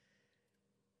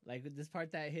this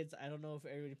part that hits. I don't know if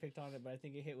everybody picked on it, but I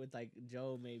think it hit with like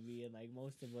Joe maybe and like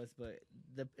most of us. But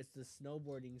it's the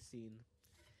snowboarding scene,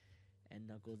 and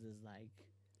Knuckles is like,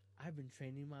 "I've been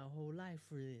training my whole life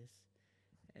for this."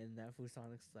 And that fool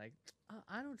Sonic's like,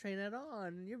 I don't train at all,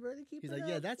 and you're barely keeping He's like, up.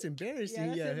 yeah, that's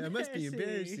embarrassing. Yeah, it must be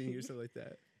embarrassing or something like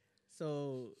that.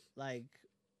 So, like,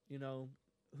 you know,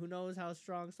 who knows how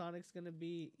strong Sonic's gonna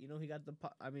be? You know, he got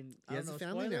he has a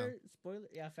family now. Spoiler,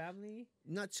 yeah, family.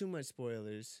 Not too much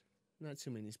spoilers. Not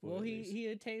too many spoilers. Well, he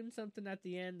attained something at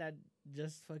the end that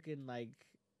just fucking like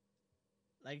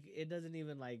it doesn't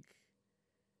even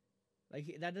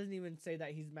that doesn't even say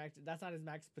that he's max. That's not his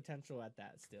max potential at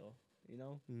that still. You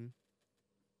know,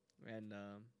 and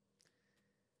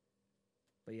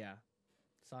but yeah,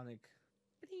 Sonic.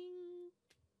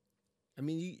 I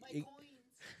mean,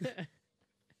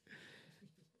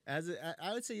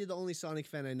 I would say you're the only Sonic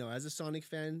fan I know. As a Sonic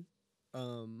fan,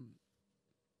 how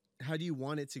do you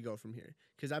want it to go from here?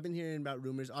 Because I've been hearing about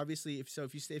rumors. Obviously,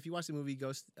 if you watch the movie,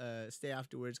 go stay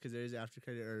afterwards because there is after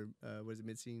credit or was it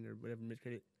mid scene or whatever mid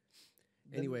credit.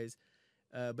 Anyways.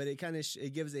 But it kind of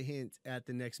it gives a hint at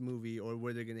the next movie or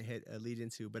where they're gonna hit a lead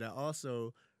into. But I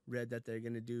also read that they're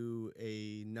gonna do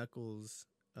a Knuckles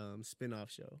spin-off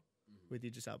show with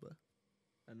Idris Elba.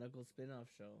 A Knuckles spin-off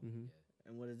show. Mm-hmm. Yeah.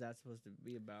 And what is that supposed to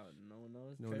be about? No one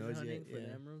knows. No one knows hunting yet. for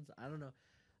the emeralds. I don't know.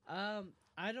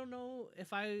 I don't know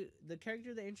if the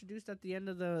character they introduced at the end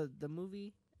of the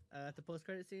movie, at the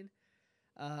post-credit scene.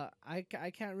 I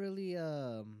can't really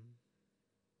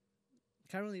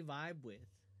vibe with.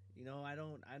 You know, I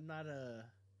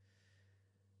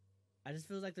just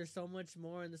feel like there's so much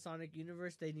more in the Sonic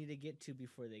universe they need to get to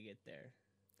before they get there.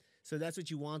 So that's what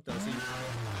you want, though. So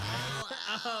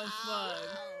fuck.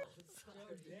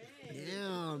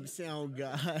 Damn, sound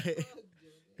guy.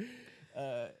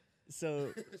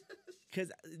 So,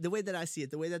 because the way that I see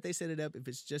it, the way that they set it up, if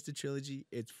it's just a trilogy,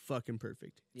 it's fucking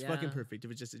perfect. It's fucking perfect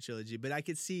if it's just a trilogy. But I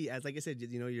could see, like I said,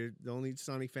 you know, you're the only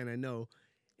Sonic fan I know.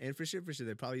 And for sure,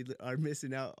 they probably are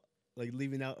missing out, like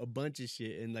leaving out a bunch of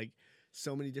shit and like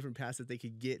so many different paths that they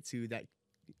could get to that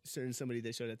certain somebody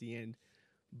they showed at the end.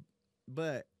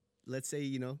 But let's say,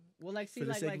 you know, well, like, see, for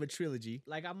the sake of a trilogy.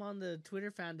 Like I'm on the Twitter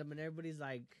fandom and everybody's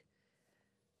like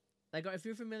if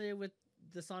you're familiar with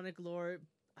the Sonic lore,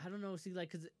 I don't know, see,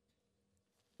 like, because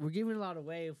we're giving a lot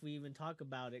away if we even talk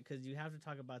about it because you have to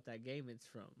talk about that game it's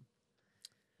from.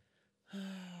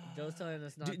 Joe's telling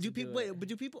us not to people do it. But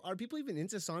are people even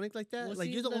into Sonic like that? Well, like,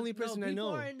 see, you're the only person I know.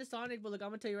 People are into Sonic, but look, I'm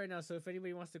gonna tell you right now. So if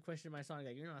anybody wants to question my Sonic,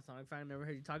 like, you're not a Sonic fan, I've never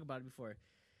heard you talk about it before.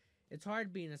 It's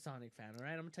hard being a Sonic fan, all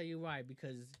right? I'm gonna tell you why.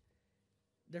 Because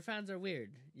their fans are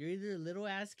weird. You're either a little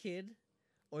ass kid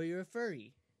or you're a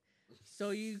furry. So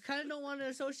you kind of don't want to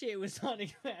associate with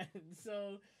Sonic fans.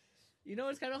 So, you know,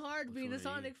 it's kind of hard being a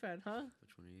Sonic fan, huh?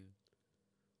 Which one are you?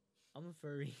 I'm a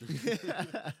furry.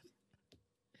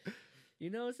 You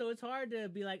know, so it's hard to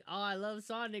be like, oh, I love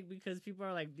Sonic because people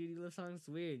are like, dude, you love Sonic's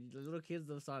weird. The little kids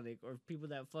love Sonic, or people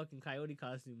that fucking coyote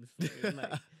costumes, fucking,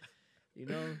 like, you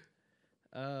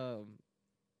know.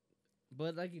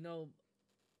 But like, you know,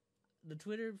 the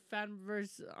Twitter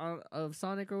fanverse of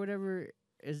Sonic or whatever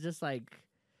is just like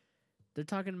they're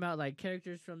talking about like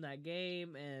characters from that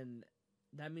game, and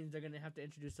that means they're gonna have to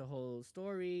introduce a whole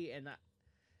story, and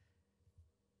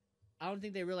I don't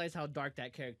think they realize how dark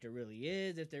that character really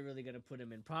is. If they're really gonna put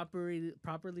him in properly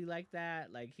like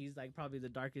that, like he's like probably the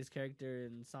darkest character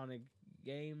in Sonic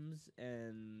games,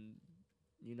 and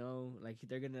you know, like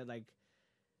they're gonna like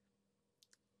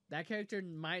that character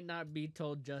might not be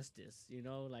told justice, you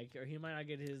know, like or he might not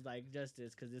get his like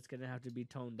justice because it's gonna have to be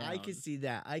toned down. I can see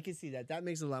that. That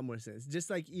makes a lot more sense.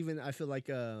 Just like even I feel like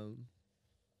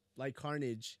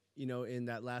Carnage, you know, in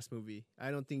that last movie, I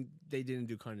don't think they didn't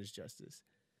do Carnage justice.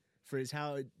 For his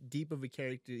how deep of a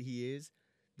character he is,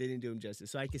 they didn't do him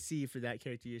justice. So I could see for that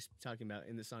character you're talking about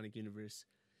in the Sonic universe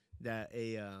that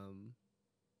a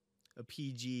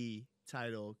PG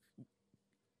title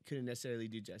couldn't necessarily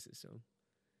do justice to him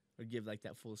or give like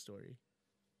that full story.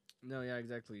 No, yeah,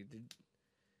 exactly. Did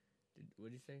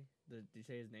what did you say? Did you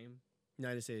say his name? No,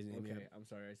 I didn't say his name. Okay, Yeah. I'm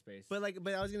sorry, I spaced. But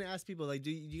I was gonna ask people like,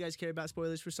 do you guys care about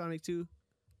spoilers for Sonic 2?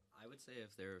 I would say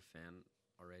if they're a fan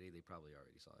already, they probably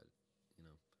already saw it. You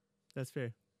know. That's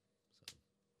fair. So,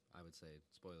 I would say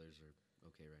spoilers are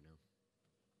okay right now.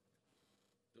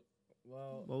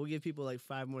 Well, we'll give people like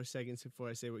 5 more seconds before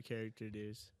I say what character it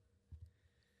is.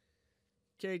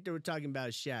 Character we're talking about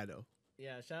is Shadow.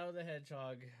 Yeah, Shadow the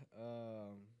Hedgehog.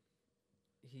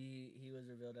 He was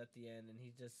revealed at the end, and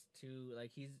he's just too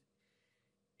like he's.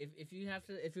 If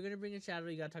you're gonna bring in Shadow,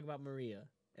 you gotta talk about Maria.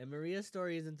 And Maria's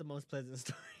story isn't the most pleasant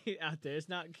story out there. It's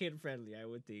not kid friendly, I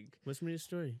would think. What's Maria's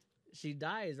story? She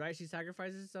dies, right? She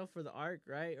sacrifices herself for the Ark,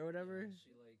 right, or whatever. Yeah,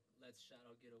 she like lets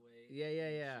Shadow get away.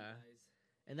 Yeah.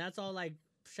 And that's all like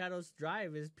Shadow's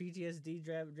drive is PTSD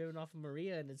driven off of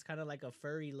Maria, and it's kind of like a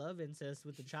furry love incest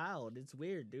with the child. It's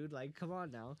weird, dude. Like, come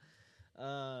on now.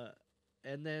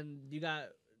 And then you got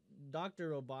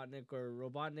Dr. Robotnik or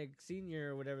Robotnik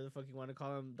Senior or whatever the fuck you want to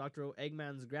call him, Dr.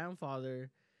 Eggman's grandfather,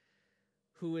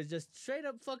 who is just straight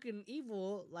up fucking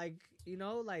evil. Like, you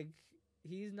know, like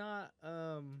he's not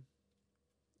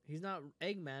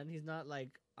Eggman. He's not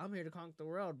like, I'm here to conquer the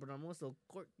world, but I'm also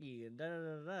quirky and da da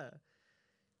da da.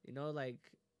 You know, like,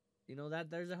 you know that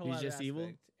there's a whole. He's other just aspect.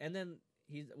 evil. And then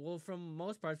from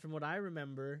most parts, from what I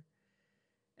remember,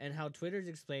 and how Twitter's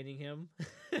explaining him.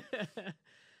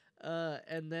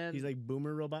 And then he's like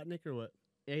Boomer Robotnik or what?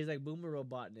 Yeah, he's like Boomer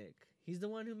Robotnik. He's the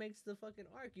one who makes the fucking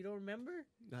Ark. You don't remember?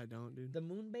 I don't, dude. The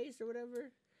moon base or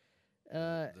whatever.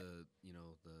 The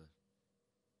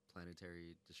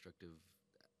planetary destructive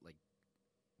like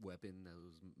weapon that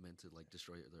was meant to like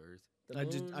destroy the Earth.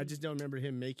 I just don't remember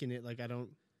him making it. Like I don't.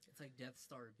 It's like Death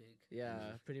Star big. Yeah,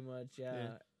 pretty much.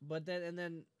 Yeah. But then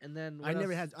and then I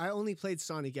never had. I only played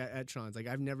Sonic at Tron's. Like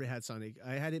I've never had Sonic.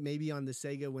 I had it maybe on the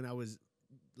Sega when I was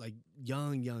like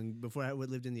young before I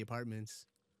lived in the apartments.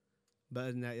 But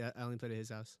other than that, yeah, I only played at his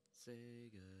house.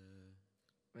 Sega.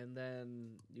 And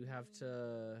then you have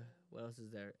to. What else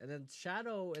is there? And then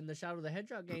Shadow in the Shadow the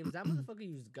Hedgehog games, that motherfucker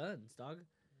used guns, dog.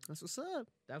 That's what's up.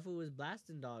 That fool was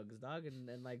blasting dogs, dog,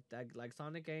 and like that, like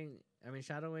Sonic ain't. I mean,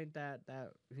 Shadow ain't that.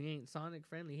 He ain't Sonic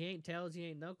friendly. He ain't Tails. He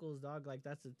ain't Knuckles, dog. Like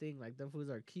that's the thing. Like them fools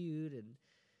are cute and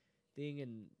thing,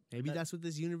 and maybe that's what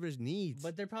this universe needs.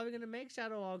 But they're probably gonna make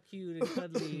Shadow all cute and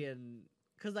cuddly and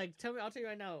cause like I'll tell you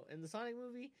right now, in the Sonic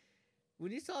movie,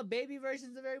 when you saw baby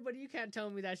versions of everybody, you can't tell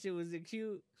me that shit was a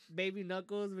cute baby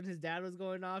Knuckles when his dad was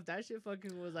going off. That shit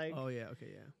fucking was like. Oh yeah, okay,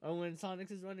 yeah. Or when Sonic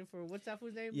is running for what's that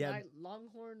fool's name? Yeah.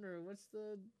 Longhorn or what's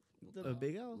the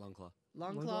Big L? Longclaw.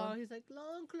 Longclaw. He's like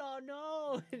Longclaw,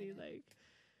 no, and he's like,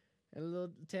 and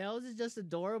little Tails is just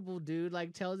adorable, dude.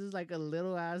 Like Tails is like a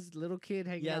little kid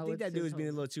hanging out. Yeah, I think with that dude was his being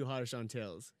a homie. little too harsh on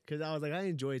Tails because I was like, I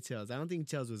enjoyed Tails. I don't think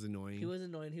Tails was annoying. He was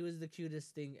annoying. He was the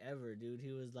cutest thing ever, dude.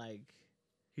 He was like.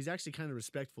 He's actually kind of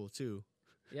respectful too.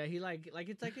 Yeah, he like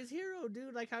it's like his hero,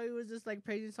 dude. Like how he was just like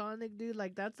praising Sonic, dude.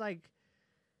 Like that's like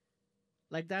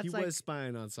that's he like was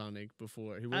spying on Sonic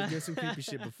before. He was doing some creepy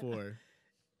shit before.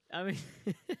 I mean,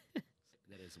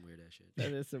 that is some weird ass shit.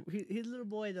 That is some. He's a little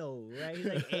boy though, right? He's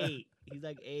like 8. He's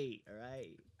like 8. All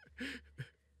right.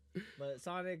 But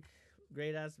Sonic,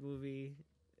 great ass movie.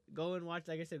 Go and watch.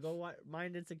 Like I said, go watch.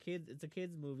 Mind it's a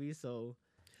kids movie, so.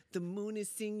 The moon is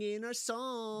singing our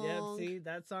song. Yep, see,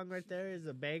 that song right there is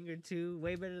a banger too.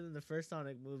 Way better than the first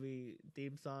Sonic movie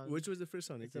theme song. Which was the first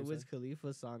Sonic It's a theme Wiz song?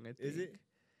 Khalifa song, I think. Is it?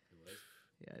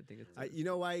 Yeah, I think it's. You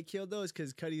know why it killed though? Is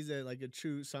because Cuddy's a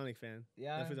true Sonic fan.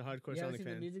 Yeah, That was a hardcore you ever Sonic seen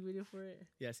fan. the music video for it?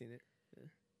 Yeah, I seen it. Yeah.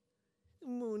 The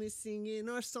moon is singing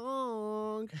our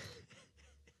song.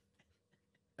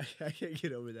 I can't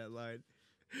get over that line.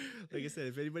 Like I said,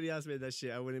 if anybody else made that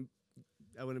shit, I wouldn't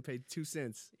pay 2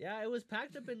 cents. Yeah, it was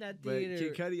packed up in that But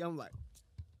theater. Kid Cudi, I'm like,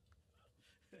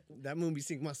 that moon be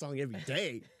singing my song every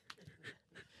day.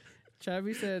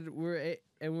 Travis said we're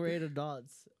 8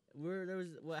 adults. How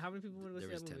many people went to go There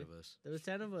see was that 10 movie? of us. There was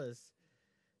 10 of us.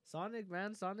 Sonic,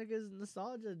 man, Sonic is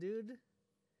nostalgia, dude.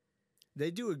 They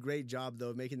do a great job though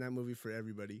of making that movie for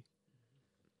everybody.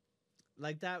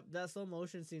 Like that slow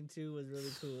motion scene too was really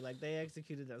cool. Like they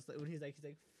executed that when he's like,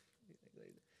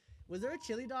 was there a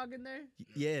chili dog in there?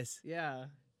 Yes. Yeah.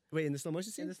 Wait, in the slow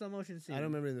motion scene? In the slow motion scene. I don't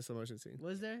remember in the slow motion scene.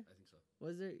 Was there? I think so.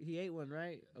 Was there? He ate one,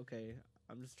 right? Okay.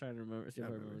 I'm just trying to remember. See if I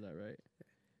I remember that right.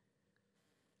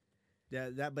 Yeah,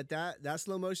 that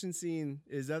slow motion scene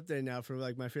is up there now for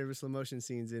like my favorite slow motion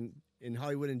scenes in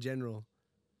Hollywood in general.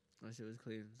 That shit was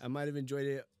clean. I might have enjoyed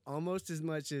it almost as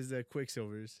much as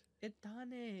Quicksilver's. It's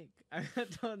tonic. I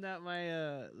told that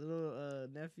my little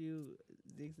nephew,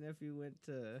 Zeke's nephew, went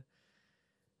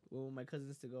with my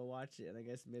cousins to go watch it, and I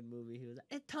guess mid movie he was like,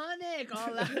 "It's tonic!"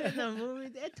 all loud in the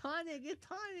movie. It's tonic. It's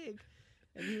tonic.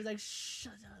 And he was like,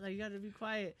 "Shut up! Like you gotta be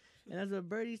quiet." And that's what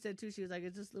Birdie said too. She was like,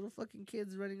 "It's just little fucking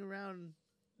kids running around."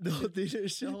 The whole theater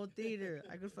shit. The whole theater.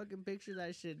 I could fucking picture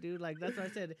that shit, dude. Like that's what I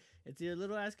said. It's either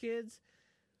little ass kids,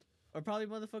 or probably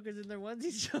motherfuckers in their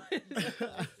onesies showing.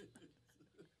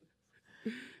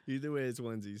 Either way, it's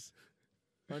onesies.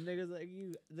 One nigga's like,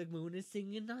 "You, the moon is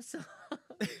singing a song."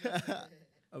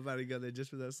 I'm about to go there just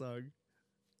for that song.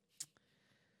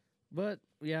 But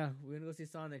yeah, we're gonna go see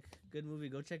Sonic. Good movie.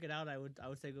 Go check it out. I would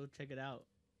say go check it out.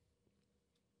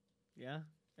 Yeah,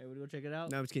 I would go check it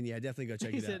out. No, I'm just kidding. Yeah, definitely go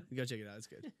check He it out. said- Go check it out. It's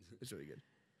good. It's really good.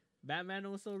 Batman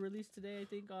also released today, I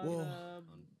think, on Whoa. On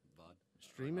VOD.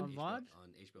 Streaming? On HBO, VOD? On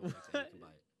HBO Max, and you can buy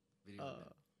it. Video on demand.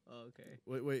 Oh,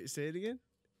 okay. Wait, say it again.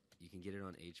 You can get it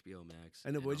on HBO Max.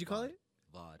 I know. and What'd on you call VOD. it?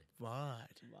 VOD.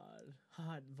 VOD.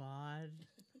 Hot VOD.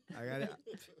 I got it.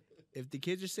 If the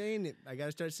kids are saying it, I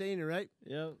gotta start saying it, right?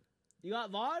 Yep. You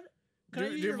got VOD? Can I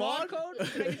Do- use do your VOD VOD? code?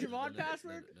 Can I get your VOD No,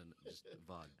 password? no, just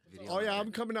VOD. Video Oh on yeah, demand.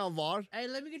 I'm coming out VOD. Hey,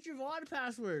 let me get your VOD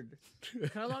password. Can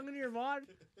I log into your VOD?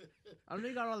 I know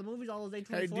you got all the movies, all those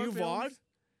A24 Hey, do you films, VOD?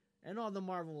 and all the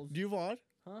Marvels. Do you VOD?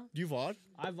 Huh? Do you VOD?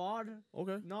 I VOD.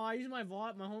 Okay. No, I use my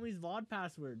VOD, my homie's VOD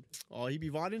password. Oh, he be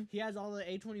VODing? He has all the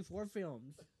A24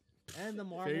 films and the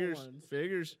Marvel Figures. ones.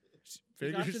 Figures.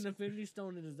 He got Figures. an Infinity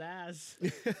Stone in his ass.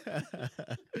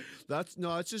 That's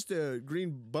just a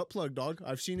green butt plug, dog.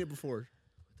 I've seen it before.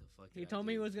 What the fuck? He did I told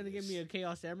me he do was to gonna give this? me a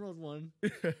Chaos Emerald one.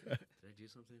 Did I do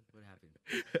something? What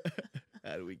happened?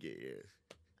 How do we get here?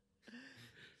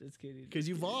 Just kidding. Because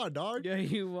you VOD, dog. Yeah,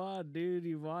 you VOD, dude.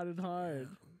 You VODed hard.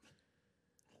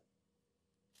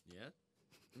 Yeah?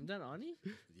 Is that Ani?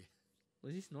 Yeah.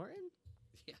 Was he snorting?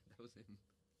 Yeah, that was him.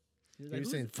 He was, He was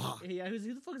 "Who's- saying, "Fuck." Yeah, who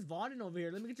the fuck is VODing over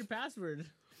here? Let me get your password.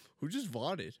 Who just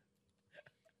VODed?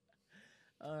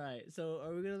 All right, so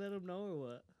are we gonna let him know or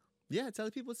what? Yeah, tell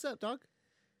the people what's up, dog.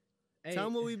 Hey, Tell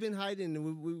them what we've been hiding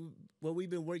and what we've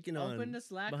been working on open the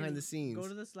Slack behind and the scenes. Go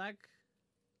to the Slack.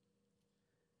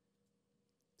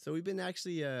 So we've been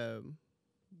actually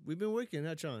we've been working,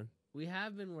 huh, Sean? We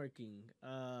have been working.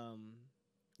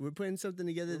 We're putting something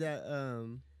together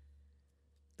that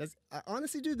that's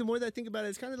honestly, dude. The more that I think about it,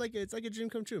 it's kind of like it's like a dream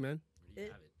come true, man. Where do you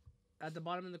It- have it? At the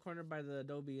bottom in the corner by the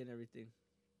Adobe and everything.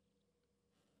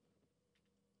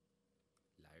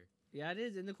 Liar. Yeah, it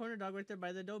is in the corner, dog, right there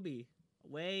by the Adobe,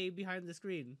 way behind the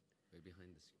screen. Right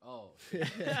behind the Oh.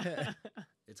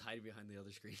 It's hiding behind the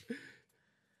other screen.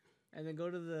 And then go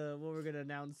to the what we're gonna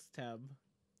announce tab,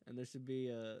 and there should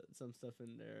be some stuff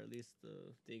in there, at least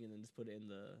the thing, and then just put it in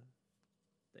the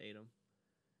item.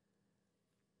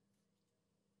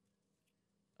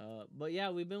 But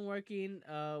yeah, we've been working.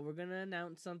 We're gonna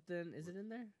announce something. Is it in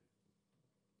there?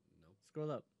 No.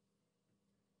 Scroll up.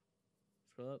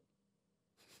 Scroll up.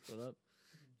 Scroll up.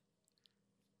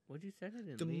 What'd you send it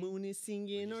in? The Lee? moon is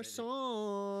singing you our send it?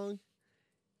 song.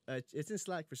 It's in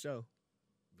Slack for sure.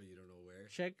 But you don't know where?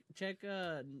 Check.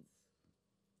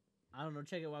 I don't know.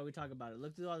 Check it while we talk about it.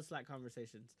 Look through all the Slack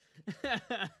conversations.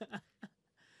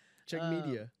 Check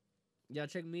media. Yeah,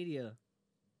 check media.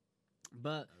 But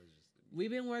I was just we've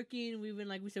been working. We've been,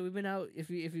 like we said, we've been out. If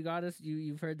you got us,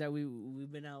 you've heard that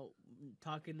we've been out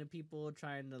talking to people,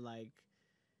 trying to like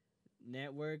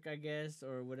network, I guess,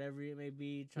 or whatever it may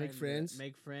be. Trying Make friends. To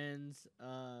make friends.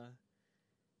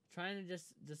 Trying to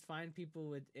just find people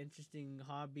with interesting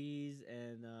hobbies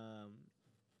and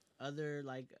other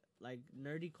like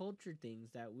nerdy culture things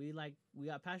that we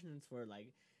got passions for,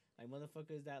 like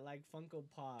motherfuckers that like Funko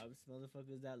Pops,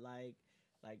 motherfuckers that like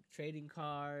trading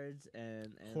cards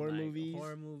and Horror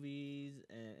like, movies.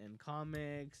 and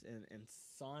comics and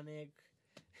Sonic.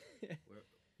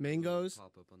 Mangoes.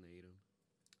 Pop up on the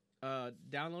Atom.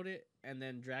 Download it and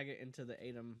then drag it into the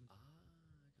Atom.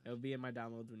 It'll be in my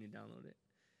downloads when you download it.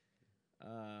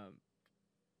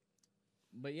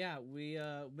 But yeah, we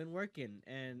been working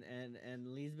and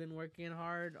Lee's been working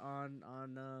hard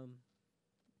on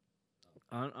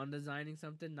designing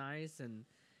something nice and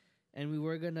we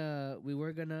were gonna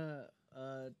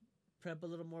prep a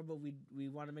little more, but we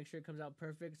want to make sure it comes out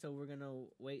perfect, so we're gonna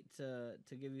wait to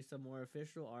give you some more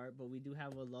official art. But we do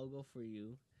have a logo for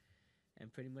you,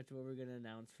 and pretty much what we're gonna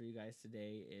announce for you guys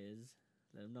today is,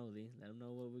 let them know, Lee, let them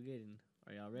know what we're getting.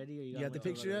 Are y'all ready? Or you got the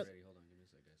picture up? Hold on, give me a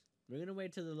sec, guys. We're gonna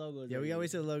wait till the logos. Yeah, we gotta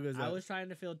wait till the logos. I up. was trying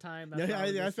to fill time. No,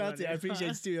 I felt it. I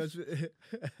appreciate it too.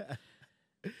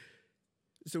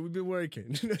 So we've been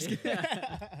working.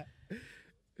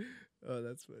 Oh,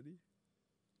 that's funny.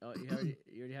 Oh, you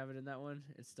already have it in that one?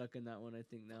 It's stuck in that one, I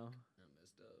think, now. I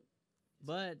messed up.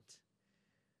 But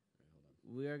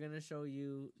we are going to show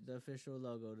you the official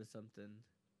logo to something.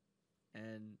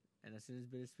 And as soon as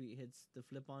Bittersweet hits the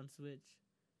flip-on switch,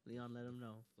 Leon, let him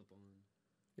know. Flip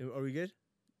on. Are we good?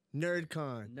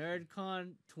 NerdCon.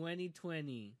 NerdCon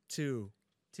 2020. 2.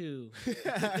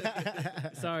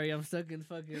 Sorry, I'm stuck in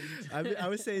fucking... I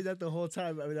was saying that the whole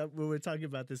time when we're talking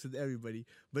about this with everybody.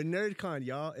 But NerdCon,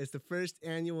 y'all, it's the first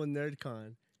annual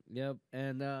NerdCon. Yep,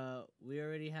 and we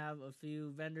already have a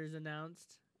few vendors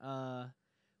announced.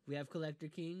 We have Collector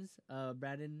Kings,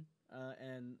 Brandon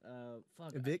and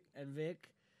Vic.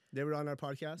 They were on our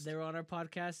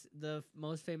podcast. The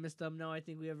most famous thumbnail I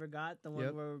think we ever got, the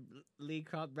one where Lee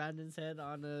cropped Brandon's head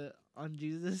on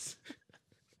Jesus.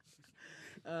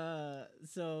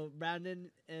 So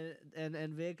Brandon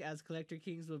and Vic as Collector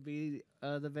Kings will be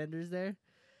the vendors there.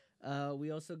 We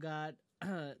also got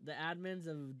the admins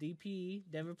of DPE,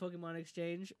 Denver Pokemon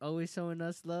Exchange, always showing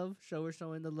us love. We're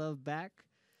showing the love back.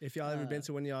 If y'all ever been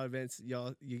to one of y'all events,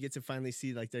 you get to finally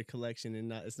see like their collection,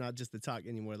 and it's not just the talk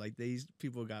anymore. Like these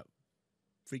people got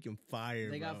freaking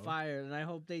fire. They got fire, and I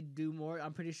hope they do more.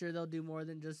 I'm pretty sure they'll do more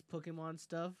than just Pokemon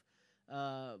stuff.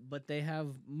 But they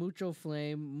have mucho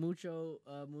flame, mucho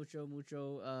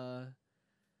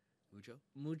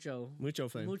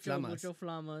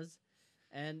flamas,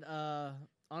 and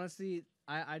honestly,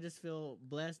 I just feel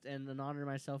blessed and an honor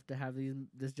myself to have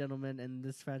this gentleman and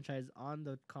this franchise on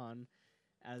the con,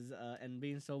 as and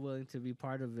being so willing to be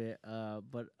part of it.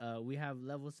 But we have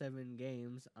Level 7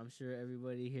 Games. I'm sure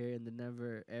everybody here in the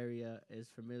Denver area is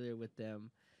familiar with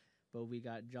them, but we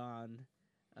got John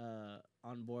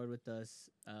on board with us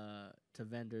to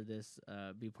vendor this,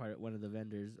 be one of the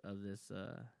vendors of this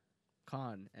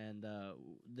con, and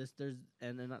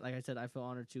like I said, I feel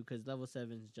honored too, because Level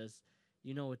 7's just,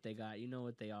 you know what they got, you know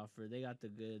what they offer. They got the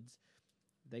goods,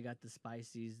 they got the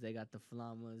spices, they got the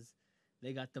flamas,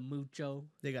 they got the mucho,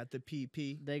 they got the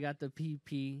PP,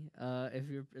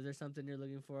 if there's something you're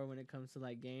looking for when it comes to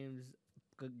like games,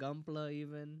 Gunpla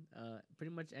even,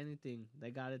 pretty much anything,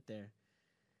 they got it there.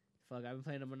 Fuck, I've been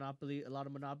playing a lot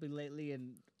of Monopoly lately,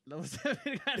 and Level 7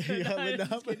 got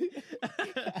Monopoly.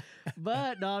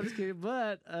 But no, I'm just kidding.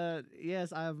 But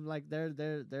yes, I'm like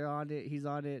they're on it. He's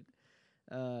on it.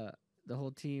 The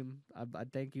whole team. I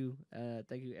thank you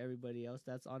everybody else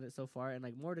that's on it so far, and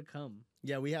like more to come.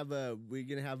 Yeah, we're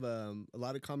gonna have a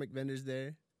lot of comic vendors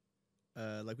there.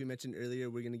 Like we mentioned earlier,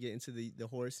 we're gonna get into the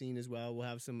horror scene as well. We'll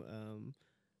have some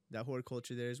that horror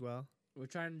culture there as well. We're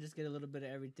trying to just get a little bit of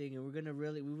everything, and we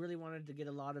really wanted to get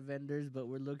a lot of vendors, but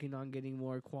we're looking on getting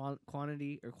more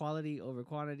quality over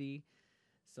quantity.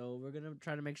 So we're gonna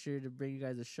try to make sure to bring you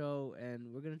guys a show,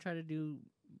 and we're gonna try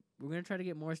to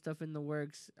get more stuff in the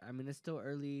works. I mean, it's still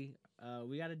early.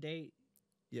 We got a date.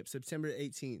 Yep, September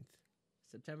 18th.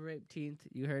 September 18th.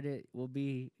 You heard it. Will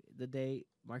be the date.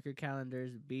 Mark your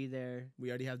calendars. Be there. We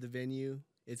already have the venue.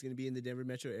 It's gonna be in the Denver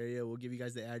metro area. We'll give you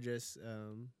guys the address.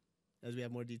 As we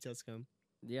have more details to come.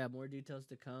 Yeah, more details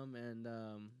to come. And,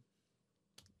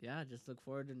 yeah, just look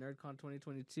forward to NerdCon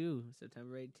 2022,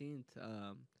 September 18th. It's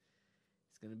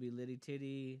going to be litty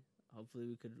titty. Hopefully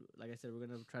we could, like I said, we're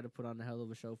going to try to put on a hell of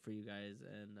a show for you guys.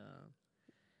 And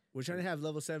we're trying to have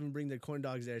Level 7 bring their corn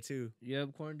dogs there, too.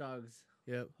 Yep, corn dogs.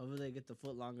 Yep. Hopefully they get the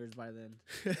foot longers by then.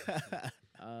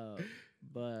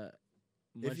 But...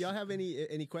 if y'all have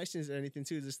any questions or anything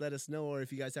too, just let us know. Or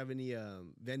if you guys have any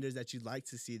vendors that you'd like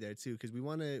to see there too, because we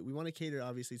want to cater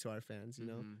obviously to our fans, you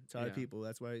know, to our people.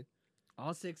 That's why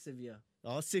all 6 of you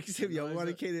want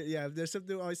to cater. Yeah, if there's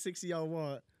something all 6 of y'all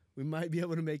want, We might be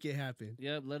able to make it happen.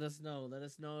 Yep, let us know. Let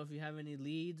us know if you have any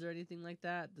leads or anything like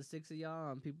that. The 6 of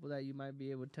y'all on people that you might be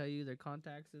able to tell you their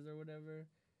contacts is or whatever.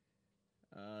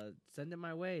 Send it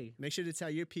my way. Make sure to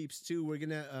tell your peeps too. We're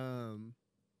gonna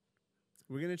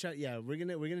try. Yeah, we're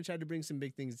gonna try to bring some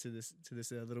big things to this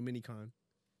little mini con.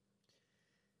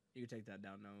 You can take that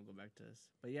down now and go back to us.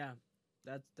 But yeah,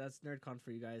 that's NerdCon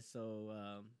for you guys.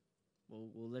 So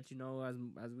we'll let you know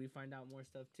as we find out more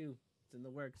stuff too. It's in the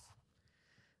works.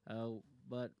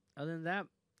 But other than that,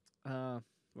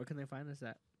 where can they find us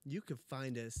at? You can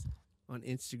find us on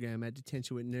Instagram at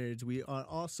Detention with Nerds. We are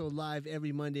also live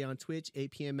every Monday on Twitch,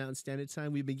 8 p.m. Mountain Standard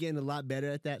Time. We've been getting a lot better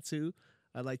at that too.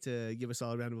 I'd like to give us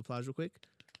all a round of applause real quick.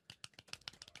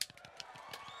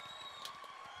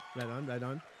 Right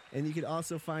on. And you can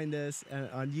also find us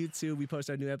on YouTube. We post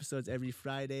our new episodes every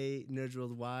Friday, Nerds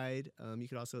Worldwide. You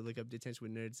can also look up Detention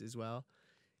with Nerds as well.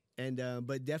 And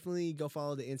but definitely go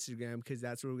follow the Instagram because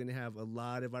that's where we're going to have a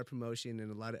lot of our promotion and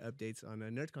a lot of updates on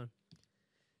NerdCon.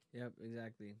 Yep,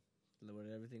 exactly.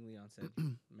 Everything Leon said.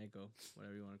 Mako,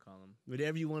 whatever you want to call him.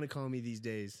 Whatever you want to call me these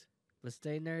days. But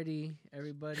stay nerdy,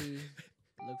 everybody.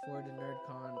 Look forward to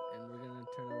NerdCon, and we're going to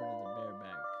turn over to the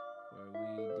Bareback, where we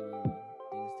do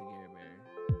things to Gary Bear.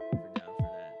 If you're down for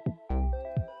that.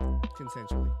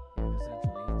 Consensually. Yeah,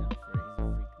 consensually.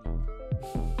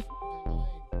 He's down for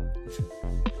it. He's a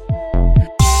freak.